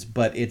sense,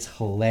 but it's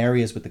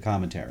hilarious with the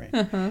commentary.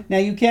 Now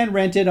you can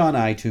rent it on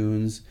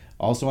iTunes,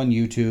 also on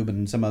YouTube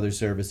and some other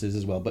services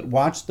as well. But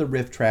watch the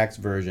riff tracks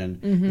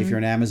version if you're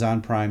an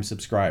Amazon Prime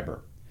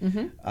subscriber.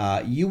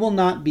 You will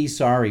not be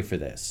sorry for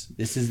this.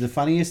 This is the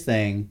funniest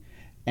thing,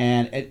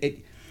 and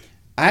it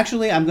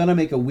actually, I'm going to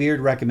make a weird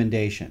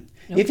recommendation.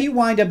 Okay. If you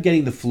wind up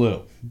getting the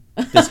flu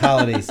this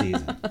holiday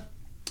season,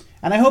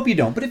 and I hope you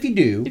don't, but if you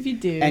do,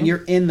 and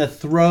you're in the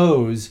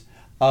throes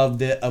of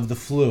the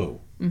flu,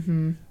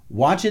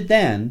 watch it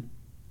then,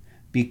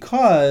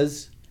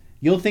 because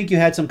you'll think you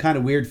had some kind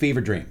of weird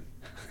fever dream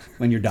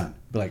when you're done.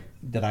 Be like,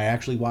 did I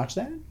actually watch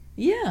that?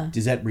 Yeah.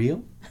 Is that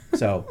real?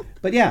 So,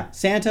 but yeah,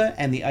 Santa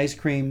and the Ice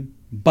Cream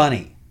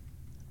Bunny.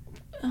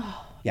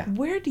 Oh, yeah.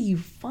 Where do you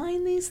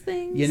find these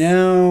things?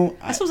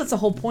 I suppose that's the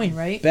whole point,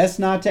 right? Best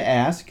not to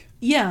ask.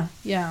 Yeah.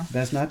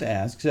 Best not to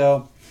ask.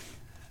 So,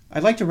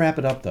 I'd like to wrap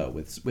it up though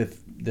with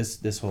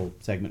this whole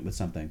segment with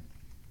something.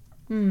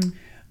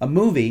 A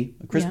movie,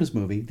 a Christmas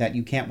movie that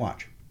you can't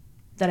watch.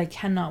 That I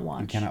cannot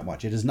watch. You cannot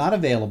watch. It is not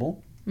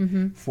available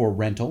for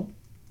rental.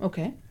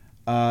 Okay.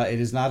 It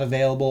is not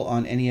available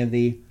on any of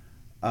the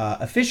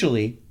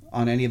officially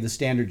on any of the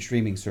standard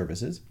streaming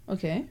services.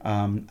 Okay.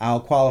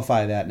 I'll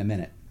qualify that in a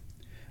minute.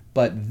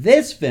 But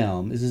this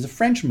is a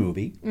French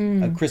movie,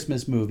 a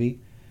Christmas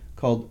movie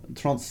called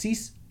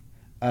 36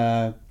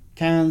 Code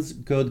Père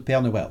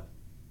Noël.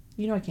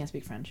 You know I can't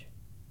speak French.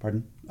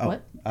 Pardon?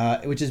 What?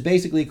 Which is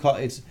basically called,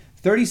 it's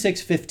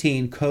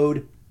 3615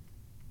 Code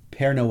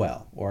Père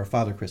Noël, or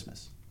Father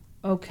Christmas.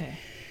 Okay.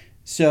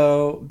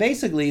 So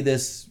basically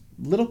this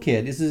little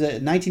kid, this is a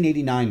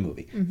 1989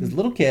 movie. This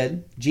little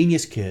kid,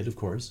 genius kid, of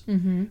course,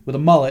 with a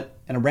mullet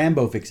and a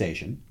Rambo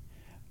fixation,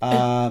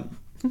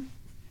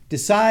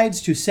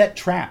 decides to set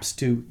traps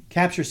to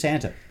capture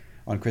Santa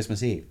on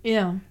Christmas Eve.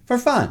 Yeah. For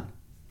fun.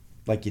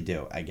 Like you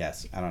do, I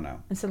guess. I don't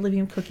know. Instead of leaving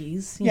him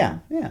cookies. Yeah.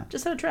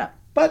 Just set a trap.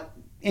 But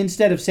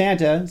instead of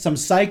Santa, some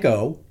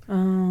psycho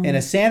in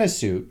a Santa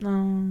suit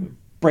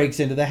breaks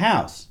into the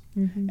house.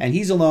 And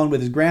he's alone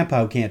with his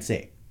grandpa who can't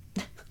see.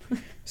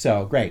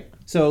 So, great.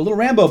 So, little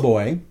Rambo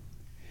boy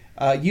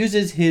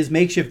uses his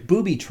makeshift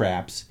booby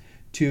traps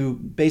to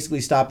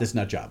basically stop this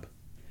nut job.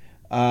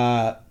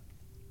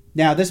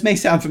 Now, this may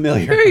sound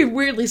familiar. Very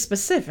weirdly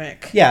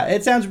specific. Yeah,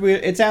 it sounds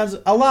weird. It sounds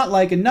a lot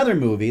like another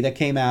movie that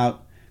came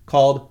out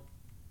called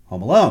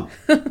Home Alone.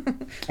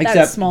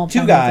 Except small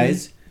two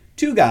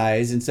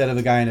guys instead of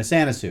a guy in a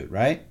Santa suit,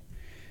 right?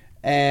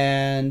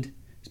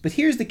 But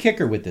here's the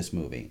kicker with this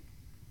movie.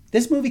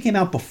 This movie came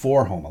out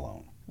before Home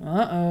Alone.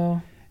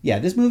 Uh-oh. Yeah,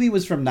 this movie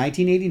was from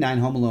 1989.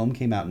 Home Alone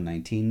came out in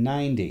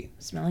 1990.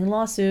 Smelling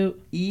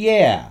lawsuit.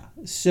 Yeah.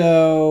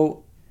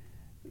 So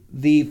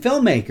the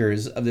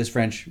filmmakers of this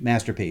French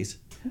masterpiece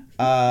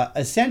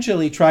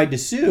essentially tried to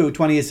sue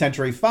 20th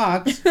Century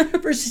Fox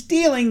for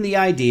stealing the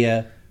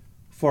idea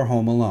for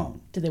Home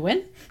Alone. Did they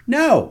win?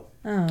 No.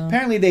 Oh.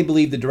 Apparently they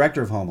believed the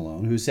director of Home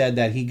Alone, who said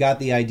that he got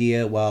the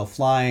idea while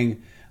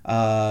flying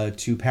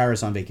to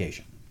Paris on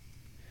vacation.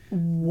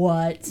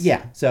 What?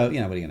 Yeah. So, what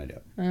are you going to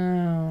do?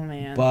 Oh,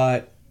 man.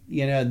 But,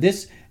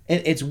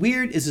 it's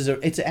weird.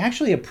 It's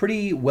actually a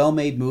pretty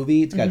well-made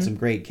movie. It's got some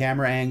great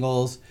camera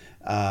angles,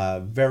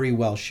 very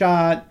well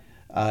shot.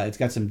 It's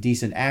got some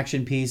decent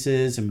action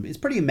pieces. And it's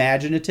pretty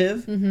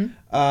imaginative.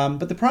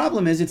 But the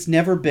problem is it's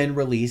never been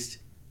released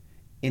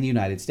in the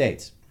United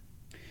States.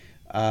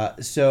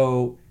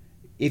 So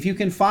if you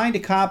can find a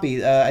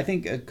copy, I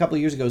think a couple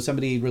of years ago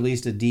somebody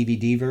released a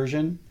DVD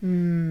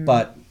version.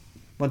 But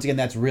once again,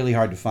 that's really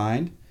hard to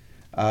find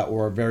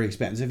or very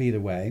expensive either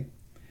way.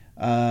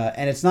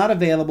 And it's not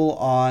available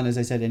on, as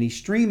I said, any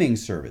streaming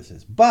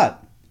services.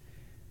 But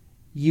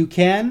you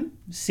can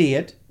see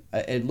it.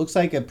 It looks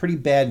like a pretty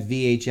bad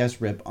VHS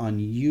rip on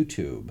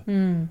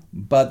YouTube.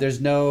 But there's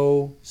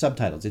no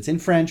subtitles. It's in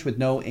French with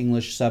no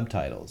English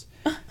subtitles.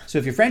 So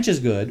if your French is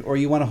good, or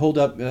you want to hold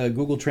up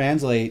Google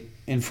Translate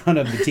in front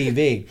of the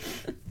TV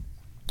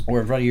or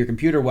in front of your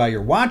computer while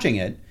you're watching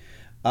it,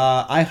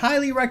 I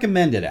highly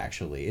recommend it,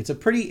 actually. It's a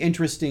pretty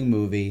interesting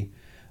movie.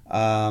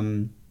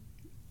 And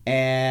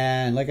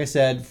like I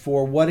said,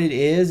 for what it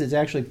is, it's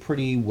actually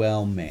pretty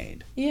well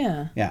made.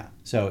 Yeah. Yeah.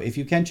 So if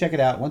you can check it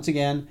out, once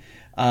again,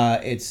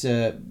 it's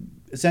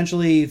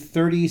essentially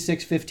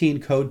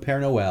 3615 Code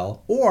Père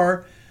Noël,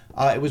 or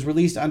it was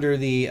released under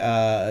the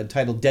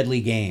title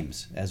Deadly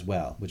Games as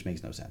well, which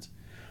makes no sense.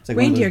 It's like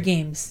Reindeer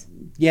Games.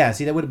 Yeah,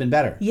 see, that would have been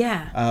better.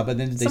 Yeah. But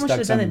then they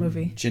stuck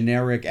some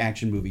generic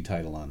action movie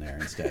title on there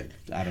instead.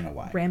 I don't know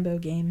why. Rambo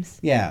Games.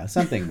 Yeah,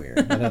 something weird.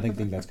 I don't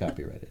think that's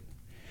copyrighted.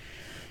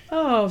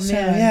 Oh, man. So,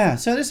 yeah.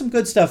 So there's some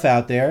good stuff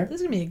out there.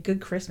 This is going to be a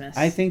good Christmas.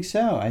 I think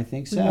so.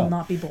 We will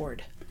not be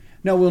bored.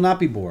 No, we'll not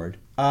be bored.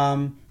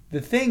 The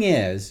thing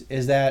is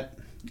that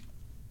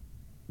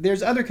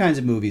there's other kinds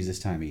of movies this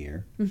time of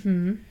year.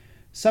 Mm-hmm.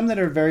 Some that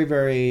are very,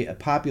 very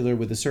popular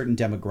with a certain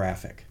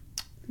demographic.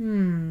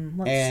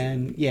 Let's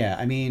see. Yeah,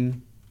 I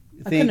mean...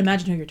 I couldn't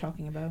imagine who you're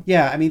talking about.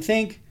 Yeah, I mean,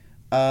 think,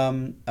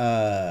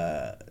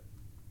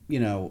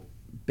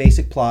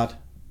 basic plot,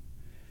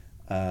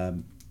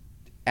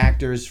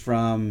 actors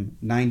from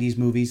 90s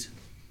movies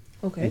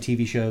and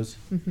TV shows.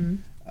 Mm-hmm.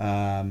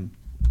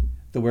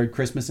 The word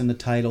Christmas in the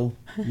title,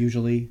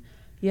 usually.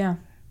 Yeah.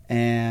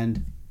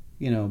 And,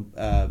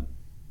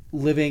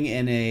 living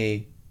in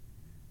a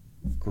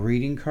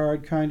greeting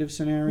card kind of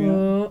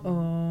scenario.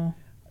 Uh-oh.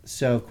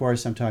 So, of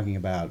course, I'm talking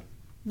about...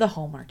 The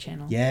Hallmark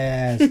Channel.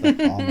 Yes, the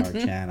Hallmark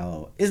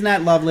Channel. Isn't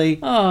that lovely?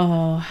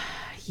 Oh,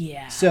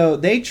 yeah. So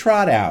they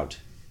trot out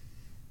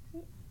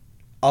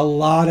a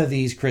lot of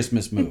these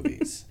Christmas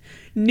movies.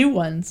 New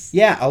ones.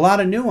 Yeah, a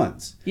lot of new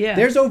ones. Yeah.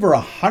 There's over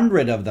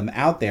 100 of them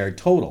out there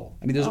total.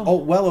 I mean, there's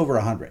well over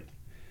 100.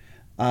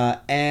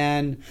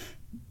 And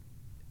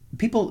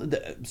people,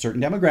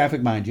 certain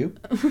demographic, mind you.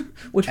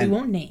 Which we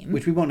won't name.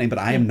 Which we won't name, but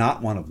I am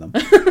not one of them.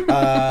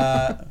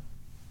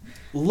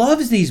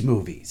 Loves these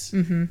movies.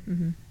 Mm-hmm,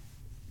 mm-hmm.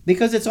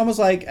 Because it's almost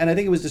like, and I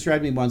think it was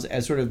described to me once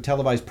as sort of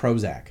televised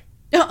Prozac.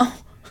 Oh.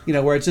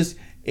 Where it's just,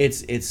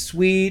 it's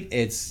sweet,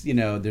 it's,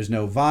 there's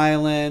no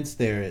violence,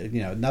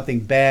 nothing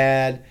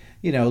bad,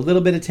 a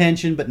little bit of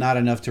tension, but not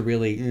enough to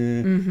really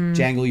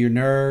jangle your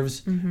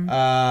nerves. Mm-hmm.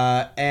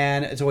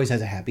 And it always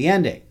has a happy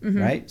ending,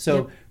 right?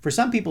 So for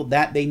some people,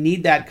 that they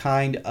need that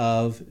kind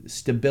of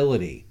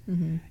stability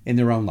in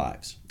their own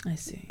lives. I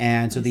see.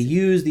 And so they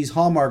use these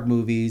Hallmark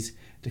movies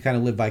to kind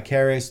of live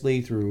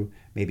vicariously through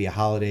maybe a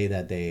holiday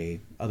that they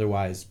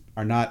otherwise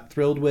are not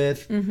thrilled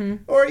with,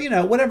 or,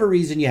 whatever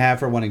reason you have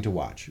for wanting to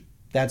watch.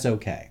 That's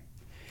okay.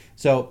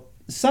 So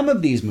some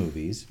of these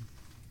movies,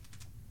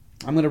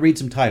 I'm going to read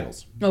some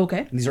titles. Okay.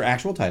 And these are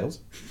actual titles.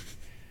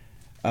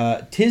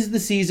 'Tis the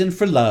Season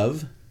for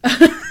Love.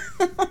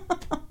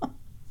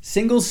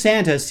 Single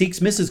Santa Seeks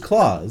Mrs.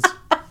 Claus.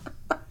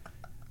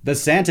 The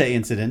Santa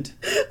Incident.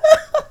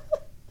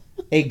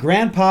 A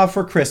Grandpa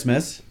for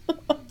Christmas.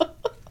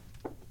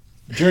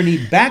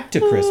 Journey Back to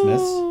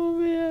Christmas. Oh,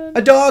 man.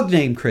 A Dog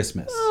Named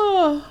Christmas.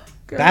 Oh,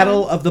 God.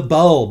 Battle of the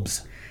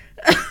Bulbs.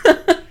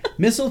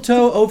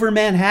 Mistletoe Over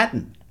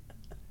Manhattan.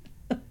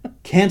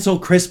 Cancel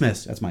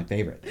Christmas. That's my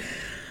favorite.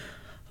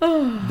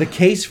 The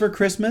Case for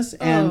Christmas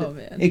and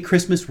A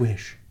Christmas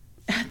Wish.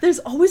 There's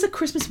always a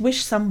Christmas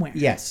wish somewhere.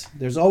 Yes,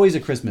 there's always a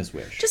Christmas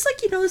wish. Just like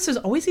there's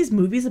always these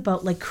movies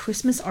about like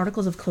Christmas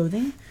articles of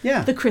clothing.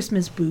 Yeah. The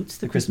Christmas boots,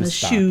 the Christmas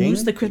stocking.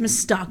 shoes, the Christmas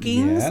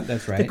stockings. Yeah,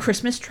 that's right. The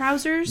Christmas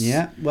trousers.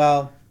 Yeah,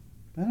 well,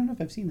 I don't know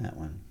if I've seen that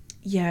one.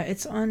 Yeah,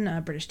 it's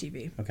on British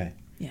TV. Okay.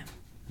 Yeah.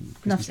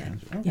 Christmas Enough said.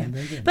 trousers. Okay, Yeah.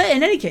 very good. But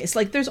in any case,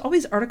 like there's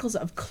always articles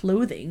of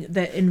clothing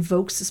that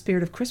invokes the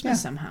spirit of Christmas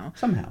somehow.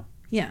 Somehow.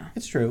 Yeah.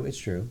 It's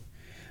true.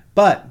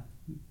 But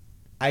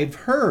I've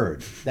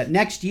heard that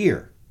next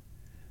year,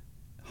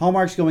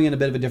 Hallmark's going in a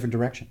bit of a different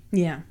direction.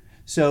 Yeah.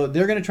 So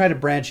they're going to try to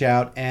branch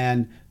out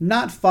and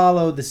not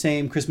follow the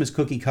same Christmas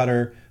cookie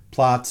cutter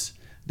plots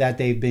that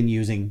they've been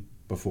using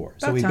before.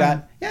 So we've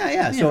got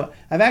So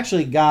I've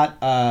actually got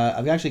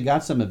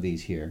some of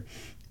these here.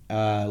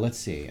 Let's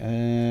see.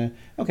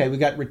 Okay, we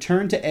got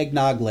Return to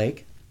Eggnog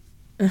Lake,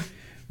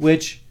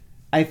 which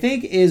I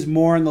think is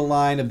more in the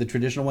line of the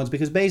traditional ones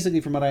because basically,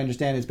 from what I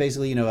understand, it's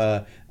basically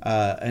an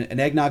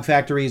eggnog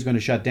factory is going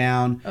to shut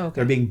down. Okay.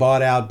 They're being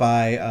bought out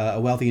by a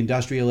wealthy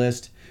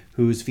industrialist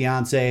whose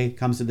fiance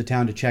comes to the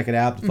town to check it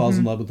out, but falls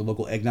in love with the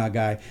local eggnog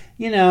guy.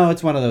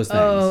 It's one of those things.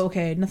 Oh,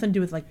 okay. Nothing to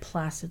do with like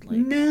Placid Lake.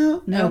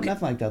 No, Okay.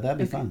 nothing like that. That'd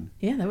be fun.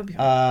 Yeah, that would be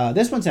fun.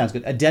 This one sounds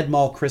good. A Dead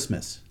Mall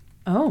Christmas.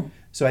 Oh.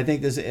 So I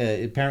think this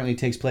apparently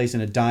takes place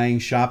in a dying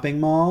shopping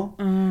mall,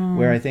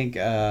 where I think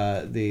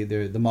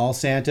the mall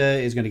Santa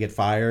is going to get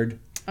fired.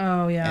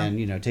 Oh yeah.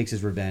 And takes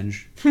his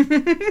revenge. So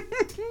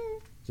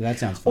that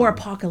sounds fun. Or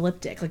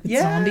apocalyptic, like with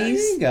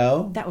zombies. There you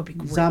go. That would be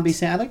great. Zombie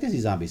Santa. I'd like to see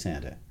Zombie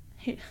Santa.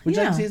 Would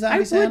you like to see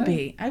Zombie Santa? I would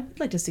be. I would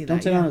like to see that.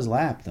 Don't sit on his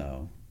lap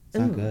though. It's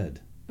not good.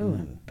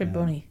 Ooh, bit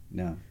bony.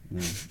 No.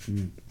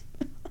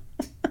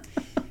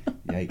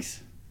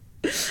 Yikes.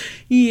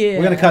 Yeah.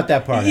 We're gonna cut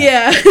that part out.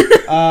 Yeah.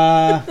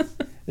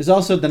 There's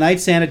also The Night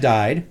Santa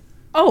Died.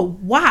 Oh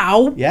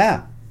wow.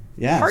 Yeah.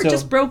 Heart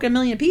just broke a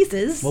million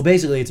pieces. Well,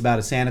 basically, it's about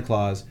a Santa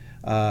Claus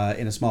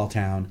in a small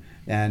town,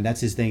 and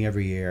that's his thing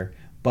every year.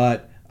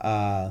 But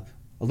a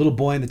little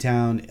boy in the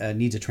town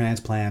needs a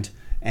transplant,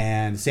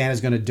 and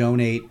Santa's going to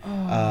donate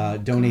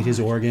his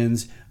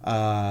organs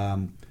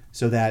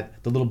so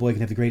that the little boy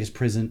can have the greatest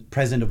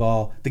present of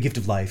all, the gift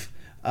of life.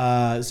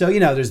 So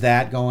there's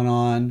that going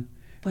on.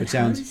 But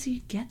how does he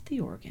get the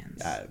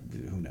organs?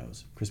 Who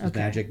knows? Christmas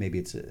magic? Maybe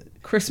it's a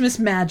Christmas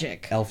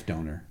magic. elf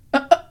donor.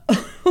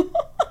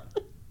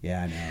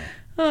 Yeah, I know.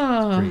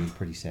 Oh. It's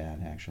pretty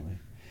sad, actually.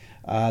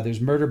 There's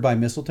Murder by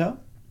Mistletoe.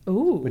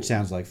 Ooh. Which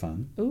sounds like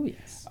fun. Ooh,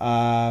 yes.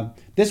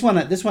 This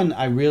one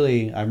I'm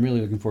really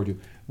looking forward to.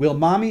 Will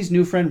Mommy's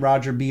new friend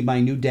Roger be my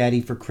new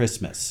daddy for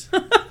Christmas?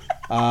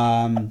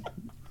 And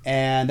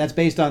that's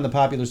based on the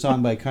popular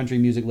song by country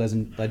music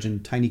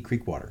legend Tiny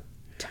Creekwater.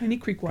 Tiny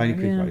Creekwater. Tiny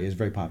Creekwater is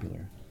very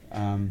popular.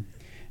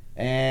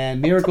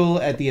 And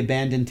Miracle at the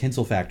Abandoned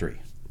Tinsel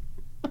Factory.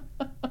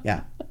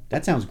 Yeah,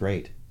 that sounds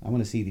great. I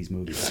want to see these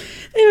movies.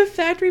 They have a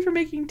factory for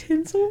making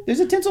tinsel? There's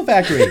a tinsel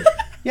factory.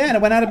 Yeah, and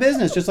it went out of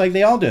business, just like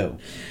they all do.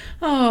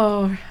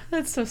 Oh,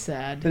 that's so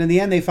sad. But in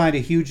the end, they find a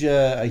huge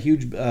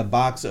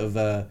box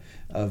of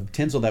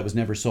tinsel that was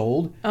never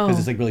sold because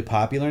it's like really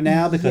popular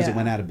now because it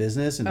went out of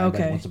business and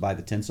everybody wants to buy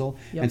the tinsel.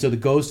 Yep. And so the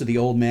ghost of the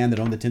old man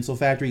that owned the tinsel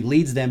factory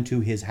leads them to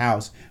his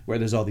house where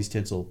there's all these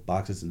tinsel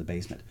boxes in the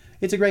basement.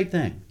 It's a great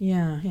thing.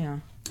 Yeah. I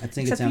think Except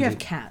it sounds you have like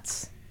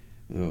cats.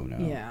 Oh no.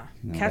 Yeah.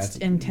 No, Cats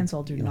and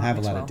tinsel do you'll not have a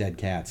mix lot well. of dead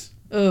cats.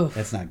 Oh,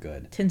 that's not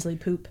good. Tinsley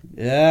poop.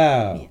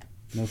 Yeah.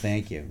 No,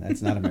 thank you.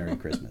 That's not a Merry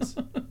Christmas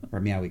or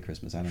Meowy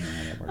Christmas. I don't know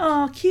how that works.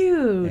 Oh,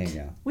 cute. There you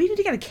go. We need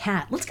to get a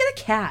cat. Let's get a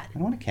cat. I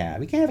don't want a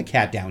cat. We can't have a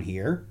cat down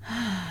here.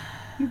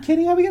 Are you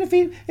kidding? How are we going to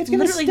feed? It's going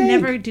to literally stink.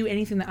 never do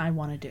anything that I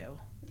want to do.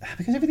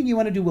 Because everything you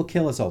want to do will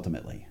kill us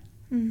ultimately.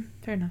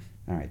 Fair enough.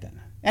 All right then.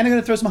 And I'm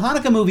going to throw some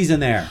Hanukkah movies in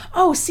there.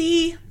 Oh,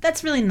 see,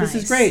 that's really nice.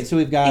 This is great. So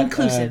we've got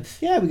inclusive.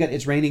 We got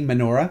It's Raining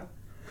Menorah.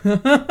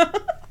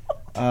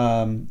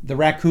 The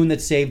Raccoon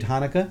That Saved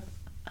Hanukkah.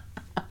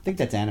 I think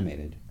that's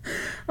animated.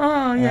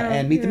 Oh yeah.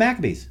 And Meet the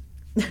Maccabees,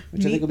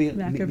 which I think will be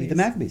Maccabees. Meet the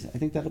Maccabees. I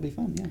think that'll be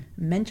fun. Yeah.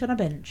 Mensch on a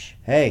bench.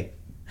 Hey,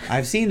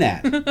 I've seen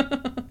that.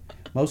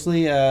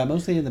 mostly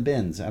in the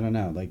bins. I don't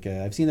know. Like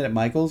I've seen that at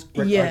Michael's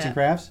Arts and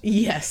Crafts.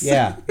 Yes.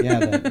 Yeah.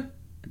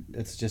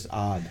 It's just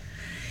odd.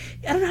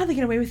 I don't know how they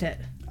get away with it.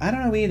 I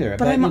don't know either.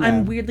 But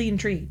I'm weirdly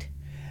intrigued.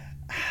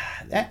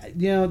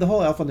 The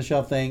whole Elf on the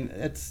Shelf thing.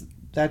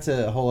 That's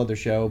a whole other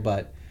show.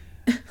 But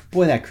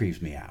boy, that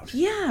creeps me out.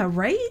 Yeah.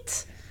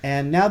 Right.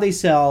 And now they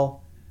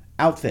sell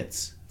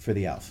outfits for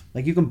the elf.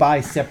 Like you can buy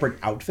separate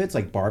outfits,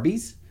 like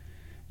Barbies.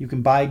 You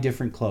can buy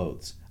different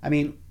clothes. I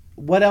mean,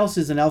 what else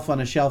is an elf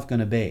on a shelf going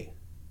to be?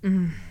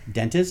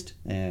 Dentist?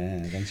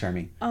 Don't scare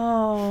me.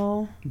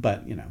 Oh.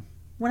 But,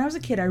 When I was a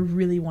kid, I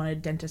really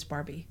wanted Dentist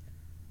Barbie.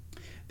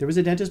 There was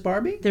a Dentist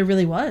Barbie? There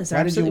really was. There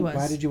absolutely was.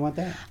 Why did you want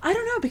that? I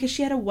don't know, because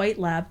she had a white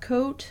lab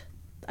coat.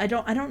 I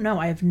don't know.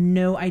 I have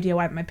no idea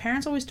why. My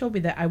parents always told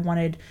me that I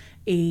wanted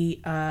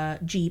a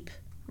Jeep.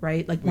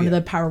 Right? Like one of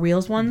the Power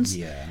Wheels ones.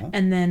 Yeah.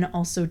 And then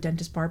also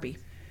Dentist Barbie.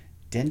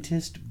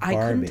 Dentist Barbie.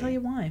 I couldn't tell you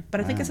why, but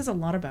I think it says a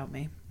lot about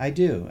me. I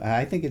do.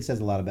 I think it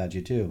says a lot about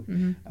you too.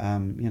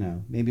 Mm-hmm.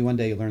 Maybe one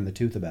day you'll learn the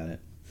truth about it.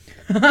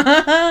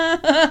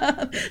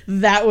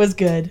 That was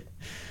good.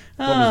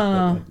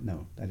 No,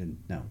 I didn't.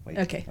 No, wait.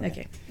 Okay.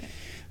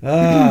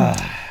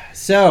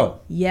 So.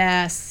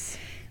 Yes.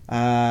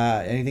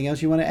 Anything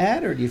else you want to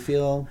add, or do you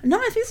feel? No,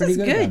 I think this is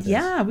good.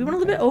 Yeah, we went a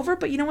little bit over,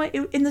 but you know what?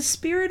 In the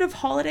spirit of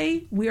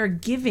holiday, we are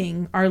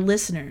giving our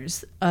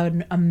listeners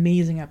an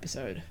amazing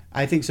episode.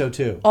 I think so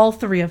too. All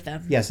three of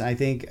them. Yes, I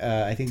think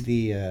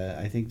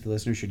the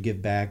listeners should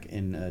give back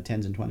in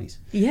 10s and 20s.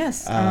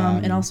 Yes,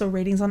 and also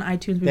ratings on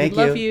iTunes. We would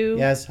love you.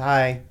 Yes,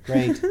 hi,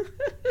 great.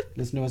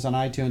 Listen to us on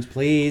iTunes,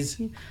 please.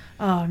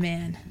 Oh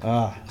man.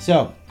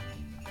 So.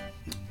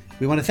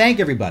 We want to thank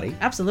everybody.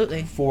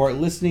 Absolutely. For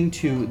listening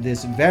to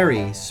this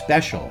very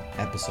special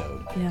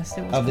episode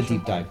of the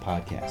Deep Dive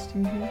Podcast.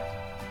 Mm-hmm.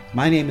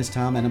 My name is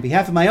Tom, and on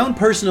behalf of my own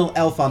personal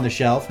elf on the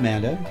shelf,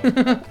 Amanda.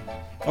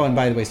 Oh, and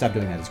by the way, stop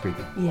doing that. It's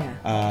creepy.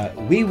 Yeah.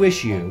 We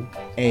wish you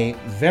a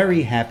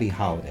very happy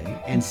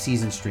holiday and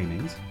season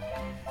streamings.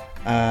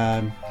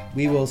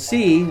 We will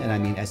see, and I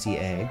mean SEA.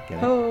 Get it?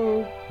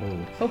 Ho.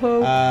 Ho,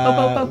 ho.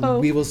 Ho, ho.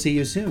 We will see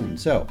you soon.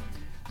 So...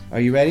 Are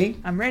you ready?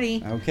 I'm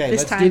ready. Okay,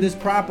 let's do this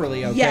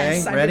properly, okay?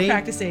 Yes, I've ready? been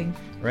practicing.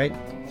 Right?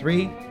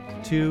 3,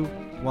 2,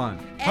 1.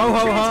 Ho,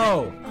 ho,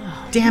 ho!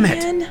 Oh, damn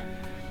man. It!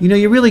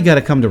 You really got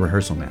to come to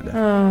rehearsal, Amanda.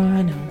 Oh,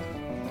 I know.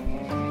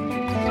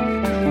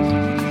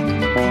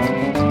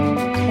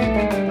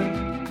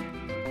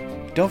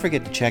 Don't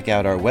forget to check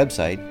out our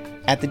website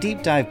at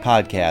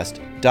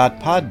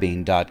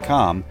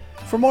thedeepdivepodcast.podbean.com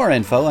for more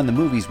info on the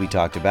movies we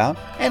talked about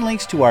and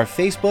links to our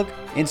Facebook,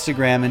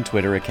 Instagram, and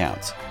Twitter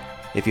accounts.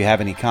 If you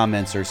have any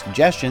comments or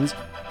suggestions,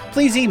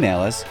 please email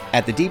us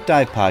at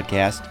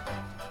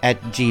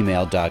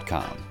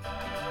thedeepdivepodcast@gmail.com.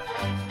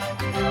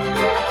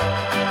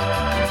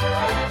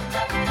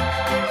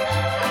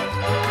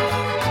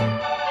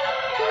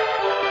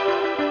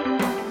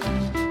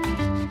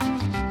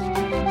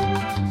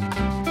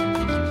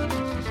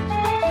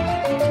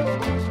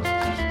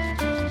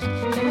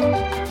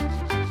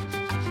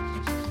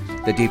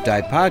 The Deep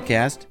Dive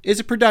Podcast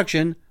is a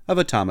production of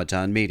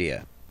Automaton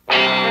Media.